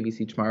be on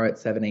QVC tomorrow at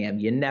 7 a.m.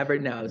 You never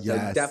know. So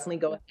definitely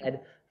go ahead,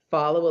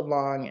 follow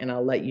along, and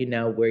I'll let you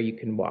know where you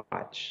can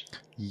watch.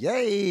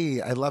 Yay.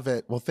 I love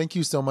it. Well, thank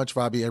you so much,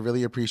 Robby. I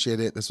really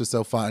appreciate it. This was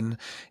so fun.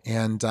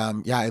 And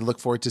I look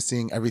forward to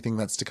seeing everything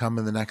that's to come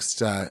in the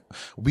next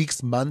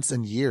weeks, months,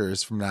 and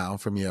years from now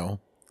from you.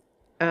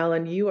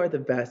 Alan, you are the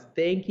best.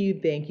 Thank you.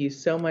 Thank you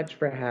so much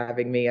for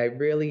having me. I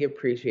really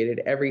appreciated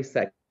every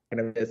second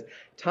of this.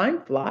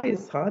 Time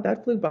flies, huh?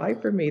 That flew by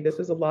for me. This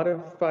was a lot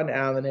of fun,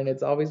 Alan, and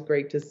it's always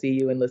great to see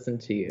you and listen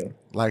to you.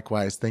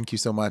 Likewise. Thank you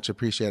so much.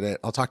 Appreciate it.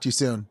 I'll talk to you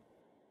soon.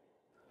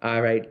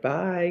 All right.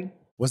 Bye.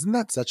 Wasn't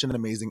that such an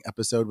amazing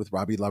episode with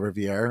Robby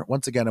Lariviere?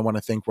 Once again, I want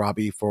to thank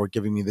Robby for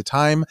giving me the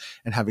time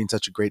and having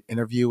such a great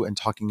interview and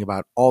talking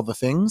about all the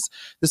things.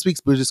 This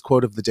week's Buddhist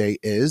quote of the day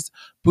is,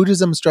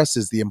 Buddhism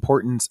stresses the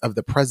importance of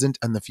the present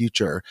and the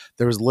future.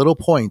 There is little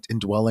point in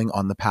dwelling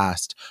on the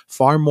past.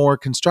 Far more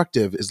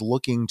constructive is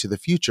looking to the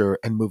future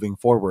and moving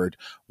forward.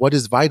 What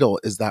is vital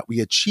is that we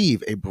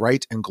achieve a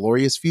bright and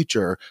glorious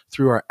future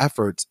through our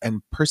efforts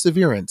and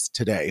perseverance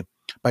today.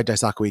 By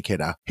Daisaku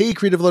Ikeda. Hey,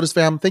 Creative Lotus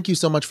fam. Thank you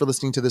so much for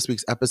listening to this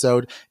week's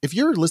episode. If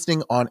you're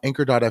listening on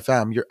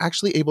anchor.fm, you're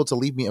actually able to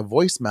leave me a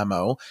voice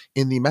memo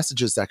in the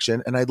messages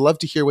section, and I'd love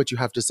to hear what you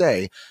have to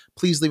say.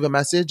 Please leave a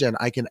message and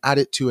I can add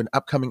it to an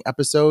upcoming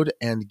episode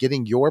and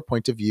getting your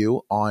point of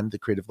view on the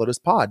Creative Lotus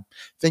pod.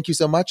 Thank you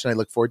so much, and I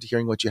look forward to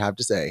hearing what you have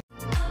to say.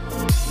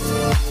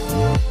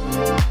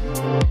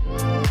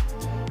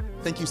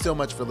 Thank you so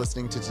much for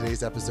listening to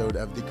today's episode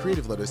of the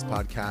Creative Lotus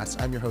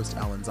Podcast. I'm your host,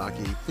 Alan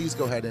Zaki. Please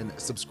go ahead and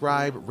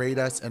subscribe, rate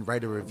us, and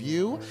write a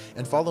review.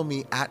 And follow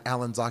me at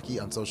Alan Zaki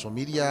on social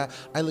media.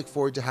 I look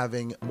forward to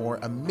having more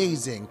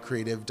amazing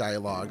creative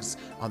dialogues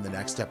on the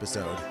next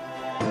episode.